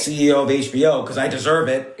CEO of HBO because I deserve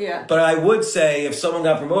it. Yeah. But I would say if someone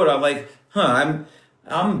got promoted, I'm like,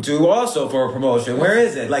 I'm due also for a promotion. Where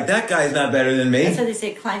is it? Like, that guy's not better than me. That's how they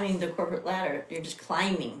say climbing the corporate ladder. You're just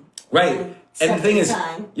climbing. Right. And the thing is,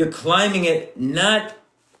 you're climbing it not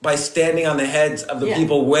by standing on the heads of the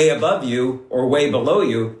people way above you or way below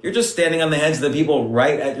you. You're just standing on the heads of the people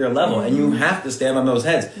right at your level, and you have to stand on those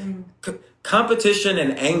heads. Competition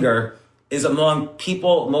and anger is among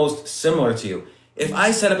people most similar to you. If I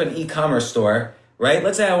set up an e-commerce store, right?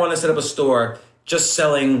 Let's say I want to set up a store just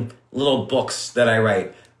selling little books that I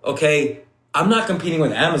write. Okay, I'm not competing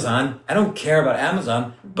with Amazon. I don't care about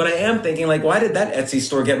Amazon, but I am thinking, like, why did that Etsy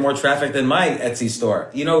store get more traffic than my Etsy store?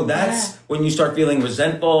 You know, that's when you start feeling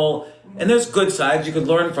resentful. And there's good sides. You could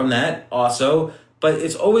learn from that also. But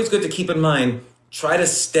it's always good to keep in mind, try to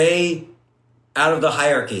stay out of the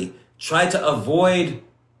hierarchy. Try to avoid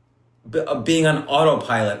being on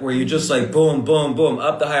autopilot, where you just like boom, boom, boom,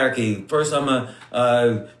 up the hierarchy. First I'm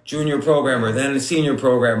a junior programmer, then a senior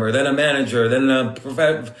programmer, then a manager, then a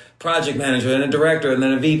project manager, then a director, and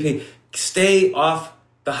then a VP. Stay off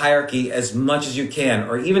the hierarchy as much as you can.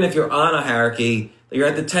 Or even if you're on a hierarchy, you're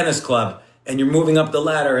at the tennis club and you're moving up the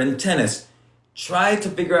ladder in tennis, try to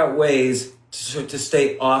figure out ways to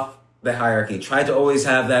stay off the hierarchy. Try to always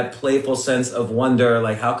have that playful sense of wonder,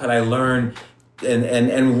 like, how can I learn? And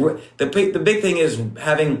the big thing is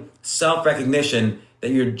having self-recognition that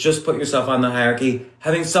you just put yourself on the hierarchy,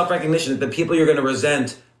 having self-recognition that the people you're going to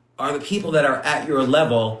resent are the people that are at your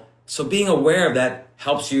level. So being aware of that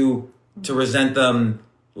helps you to resent them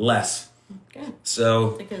less. Good.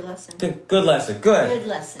 So it's a good lesson. Good lesson. Good. Good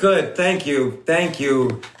lesson. Good. Thank you,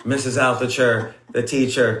 Mrs. Altucher, the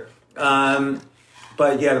teacher.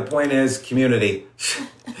 But yeah, the point is community.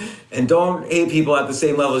 And don't hate people at the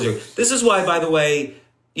same level as you. This is why, by the way,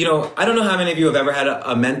 you know, I don't know how many of you have ever had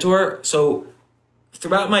a mentor. So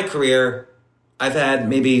throughout my career, I've had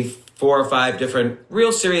maybe 4 or 5 different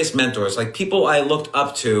real serious mentors, like people I looked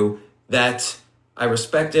up to that I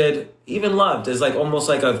respected, even loved, as like almost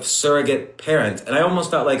like a surrogate parent. And I almost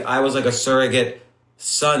felt like I was like a surrogate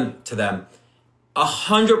son to them.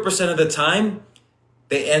 100% of the time,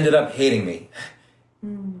 they ended up hating me.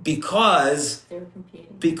 Because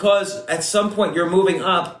at some point you're moving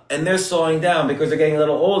up and they're slowing down because they're getting a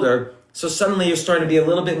little older. So suddenly you're starting to be a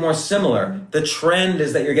little bit more similar. The trend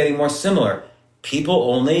is that you're getting more similar. People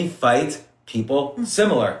only fight people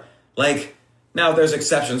similar. Like, now there's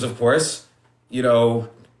exceptions, of course. You know,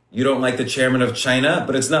 you don't like the chairman of China,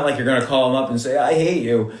 but it's not like you're going to call him up and say, I hate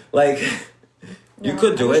you. Like, you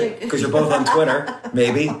could do it because you're both on Twitter,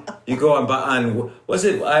 maybe. You go on what's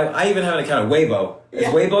it? I even have an account of Weibo. Is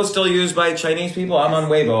Weibo still used by Chinese people? I'm on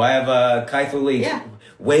Weibo. I have Kai-Fu Lee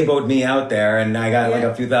Weiboed me out there, and I got like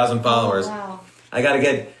a few thousand followers. Oh, wow. I got to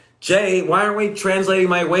get, Jay, why aren't we translating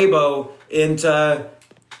my Weibo into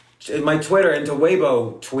my Twitter into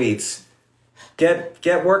Weibo tweets?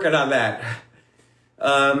 Get working on that.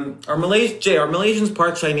 Are Malaysians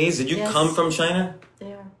part Chinese? Did you come from China?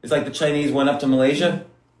 They are. It's like the Chinese went up to Malaysia?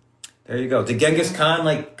 There you go. Did Genghis Khan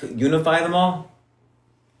like unify them all?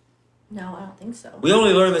 No, I don't think so. We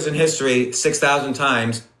only learn this in history 6,000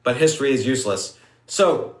 times, but history is useless.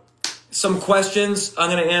 So, some questions I'm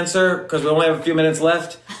going to answer because we only have a few minutes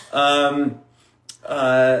left.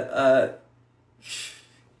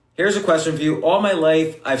 Here's a question for you. All my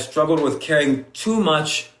life, I've struggled with caring too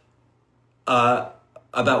much about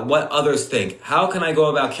what others think. How can I go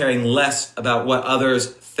about caring less about what others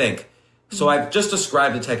think? So I've just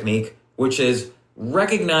described a technique, which is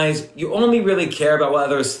recognize you only really care about what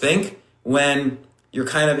others think when you're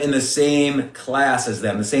kind of in the same class as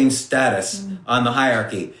them, the same status on the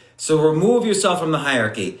hierarchy. So remove yourself from the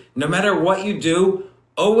hierarchy. No matter what you do,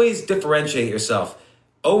 always differentiate yourself.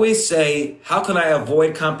 Always say, how can I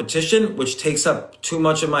avoid competition, which takes up too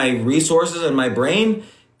much of my resources and my brain,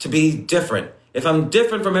 to be different. If I'm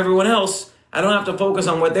different from everyone else, I don't have to focus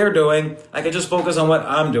on what they're doing. I can just focus on what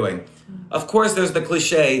I'm doing. Of course, there's the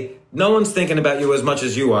cliche, no one's thinking about you as much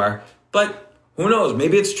as you are, but who knows?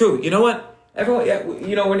 Maybe it's true. You know what? Everyone,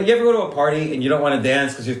 you know, when you ever go to a party and you don't want to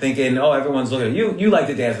dance because you're thinking, oh, everyone's looking at you. You like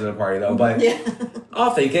to dance at a party though, but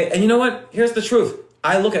I'll think it. And you know what? Here's the truth.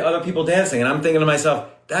 I look at other people dancing and I'm thinking to myself,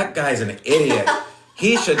 that guy's an idiot.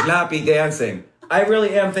 He should not be dancing. I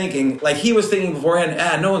really am thinking, like he was thinking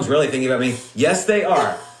beforehand, no one's really thinking about me. Yes, they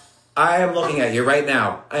are. I am looking at you right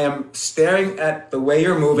now. I am staring at the way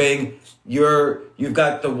you're moving. You've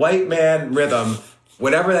got the white man rhythm,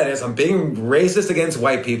 whatever that is. I'm being racist against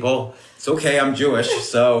white people. It's okay, I'm Jewish,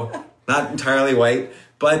 so not entirely white.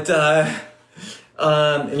 But,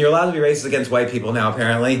 and you're allowed to be racist against white people now,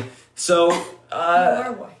 apparently. So, you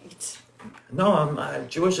are white. No, I'm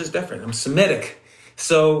Jewish is different. I'm Semitic.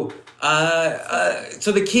 So,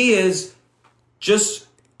 so the key is just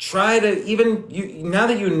try to now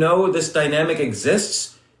that you know this dynamic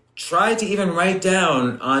exists, try to even write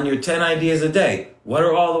down on your 10 ideas a day, what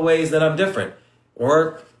are all the ways that I'm different?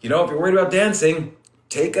 Or, you know, if you're worried about dancing,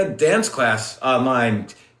 take a dance class online.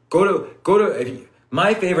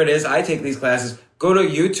 My favorite is, I take these classes, go to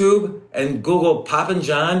YouTube and Google Poppin'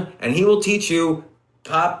 John, and he will teach you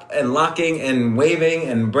pop and locking and waving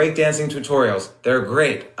and breakdancing tutorials. They're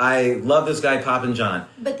great. I love this guy, Poppin' John.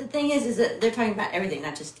 But the thing is that they're talking about everything,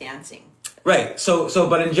 not just dancing. Right. So,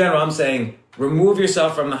 but in general, I'm saying remove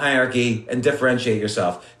yourself from the hierarchy and differentiate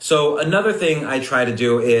yourself. So another thing I try to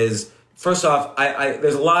do is, first off,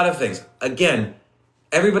 there's a lot of things. Again,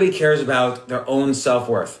 everybody cares about their own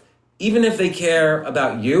self-worth. Even if they care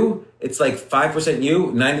about you, it's like 5% you,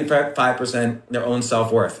 95% their own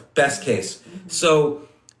self-worth. Best case. So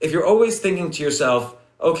if you're always thinking to yourself,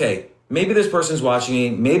 okay, maybe this person's watching me,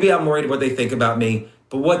 maybe I'm worried what they think about me,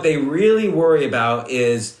 but what they really worry about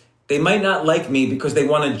is they might not like me because they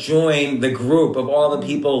want to join the group of all the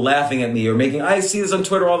people laughing at me or I see this on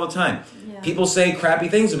Twitter all the time. Yeah. People say crappy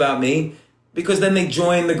things about me because then they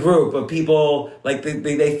join the group of people, like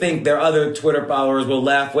they think their other Twitter followers will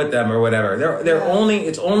laugh with them or whatever.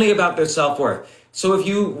 It's only about their self-worth. So if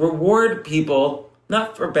you reward people,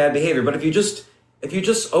 not for bad behavior, but if you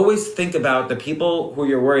just always think about the people who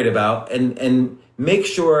you're worried about and make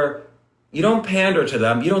sure you don't pander to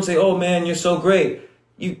them. You don't say, oh man, you're so great.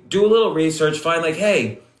 You do a little research, find like,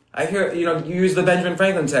 hey, I hear, you use the Benjamin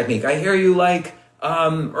Franklin technique. I hear you like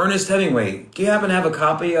Ernest Hemingway. Do you happen to have a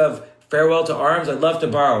copy of Farewell to Arms? I'd love to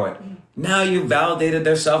borrow it. Now you've validated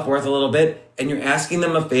their self-worth a little bit and you're asking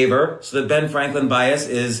them a favor. So the Ben Franklin bias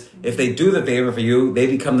is if they do the favor for you, they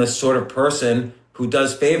become the sort of person who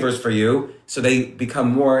does favors for you. So they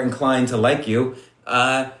become more inclined to like you.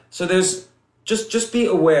 So there's just be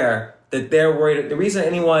aware that they're worried. The reason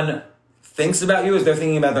anyone thinks about you is they're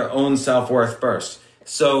thinking about their own self-worth first.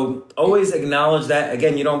 So always acknowledge that.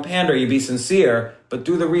 Again, you don't pander, you be sincere, but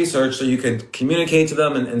do the research so you could communicate to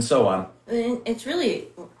them and so on.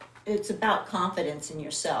 It's about confidence in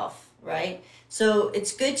yourself, right? So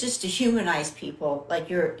it's good just to humanize people. Like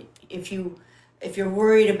if you're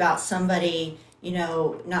worried about somebody,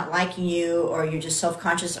 not liking you, or you're just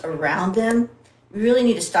self-conscious around them, you really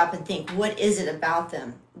need to stop and think, what is it about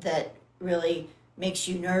them that really makes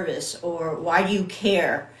you nervous, or why do you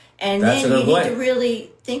care? And then you need to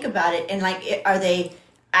really think about it. And are they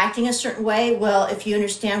acting a certain way? Well, if you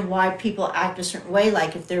understand why people act a certain way,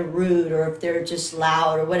 like if they're rude or if they're just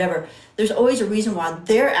loud or whatever, there's always a reason why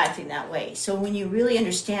they're acting that way. So when you really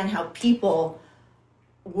understand how people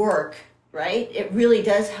work, right, it really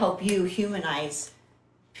does help you humanize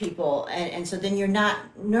people. And so then you're not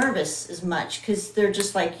nervous as much because they're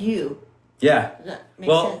just like you. Yeah. Does that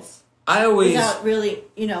make sense? I always... Without really,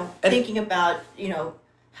 thinking about,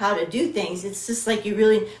 how to do things. It's just like you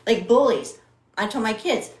really, like bullies. I told my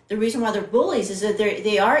kids, the reason why they're bullies is that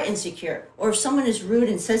they are insecure. Or if someone is rude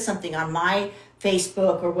and says something on my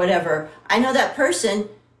Facebook or whatever, I know that person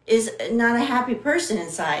is not a happy person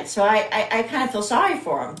inside. So I kind of feel sorry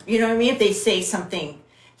for them. You know what I mean? If they say something.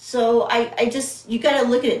 So you got to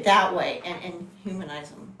look at it that way and humanize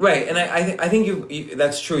them. Right. And I think you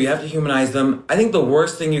that's true. You have to humanize them. I think the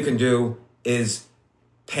worst thing you can do is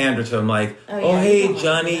pander to them, like, hey,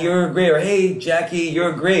 Johnny, you're great, or hey, Jackie,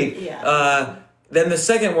 you're great. Yeah. Then the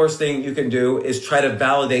second worst thing you can do is try to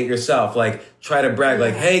validate yourself, like try to brag,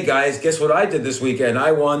 like, hey guys, guess what I did this weekend?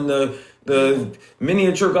 I won the the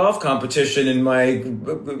miniature golf competition in my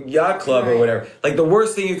yacht club or whatever. Like the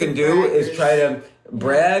worst thing you can do is try to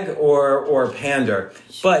brag or pander.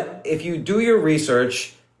 But if you do your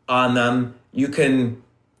research on them, you can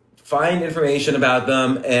find information about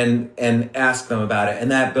them and ask them about it,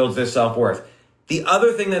 and that builds their self-worth. The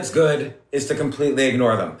other thing that's good is to completely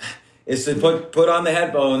ignore them, is to put on the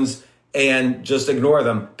headphones and just ignore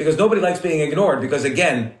them, because nobody likes being ignored, because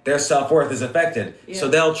again, their self-worth is affected. Yeah. So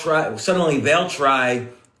they'll try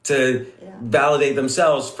to validate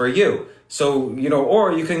themselves for you. So,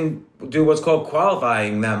 or you can do what's called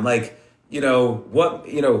qualifying them, like,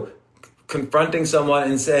 confronting someone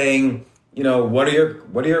and saying, what are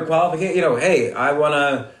your qualifications? Hey, I want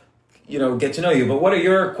to, get to know you, but what are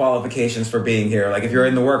your qualifications for being here? Like if you're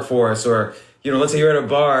in the workforce, or, let's say you're at a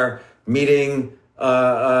bar meeting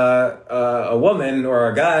a woman or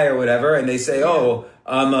a guy or whatever, and they say, oh,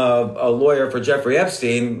 I'm a lawyer for Jeffrey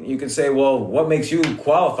Epstein. You can say, well, what makes you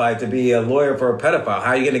qualified to be a lawyer for a pedophile?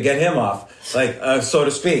 How are you going to get him off? Like, so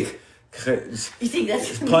to speak. You think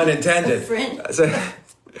that's pun intended? A friend?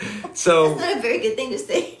 So that's not a very good thing to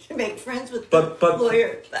say, to make friends with the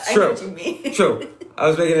lawyer. But I know what you mean. True. I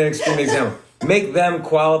was making an extreme example. Make them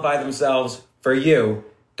qualify themselves for you.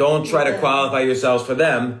 Don't try to qualify yourselves for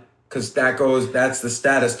them, because that's the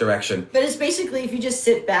status direction. But it's basically if you just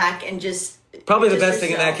sit back and just... Probably the best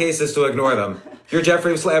thing in that case is to ignore them. You're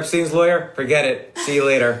Jeffrey Epstein's lawyer? Forget it. See you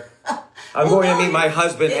later. I'm going to meet my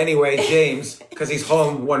husband anyway, James, because he's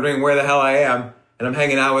home wondering where the hell I am, and I'm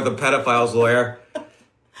hanging out with a pedophile's lawyer.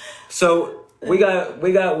 So we got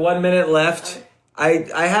 1 minute left.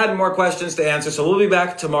 I had more questions to answer, so we'll be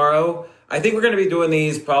back tomorrow. I think we're going to be doing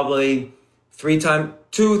these probably 3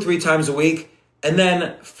 times a week. And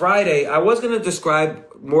then Friday, I was going to describe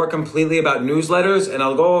more completely about newsletters, and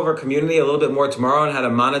I'll go over community a little bit more tomorrow and how to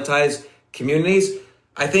monetize communities.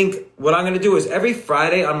 I think what I'm going to do is every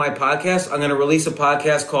Friday on my podcast, I'm going to release a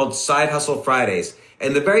podcast called Side Hustle Fridays.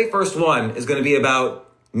 And the very first one is going to be about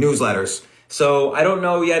newsletters. So I don't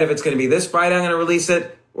know yet if it's going to be this Friday I'm going to release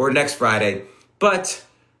it or next Friday. But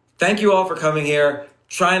thank you all for coming here,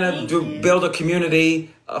 trying to build a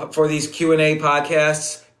community for these Q&A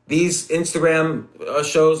podcasts. These Instagram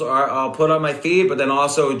shows I'll put on my feed, but then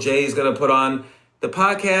also Jay's going to put on the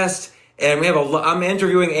podcast. And I'm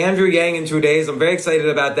interviewing Andrew Yang in 2 days. I'm very excited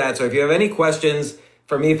about that. So if you have any questions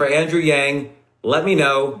for me for Andrew Yang, let me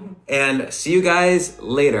know. And see you guys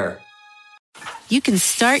later. You can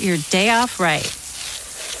start your day off right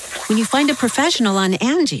when you find a professional on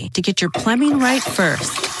Angie to get your plumbing right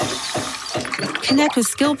first. Connect with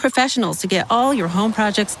skilled professionals to get all your home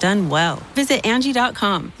projects done well. Visit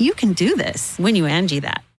Angie.com. You can do this when you Angie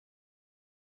that.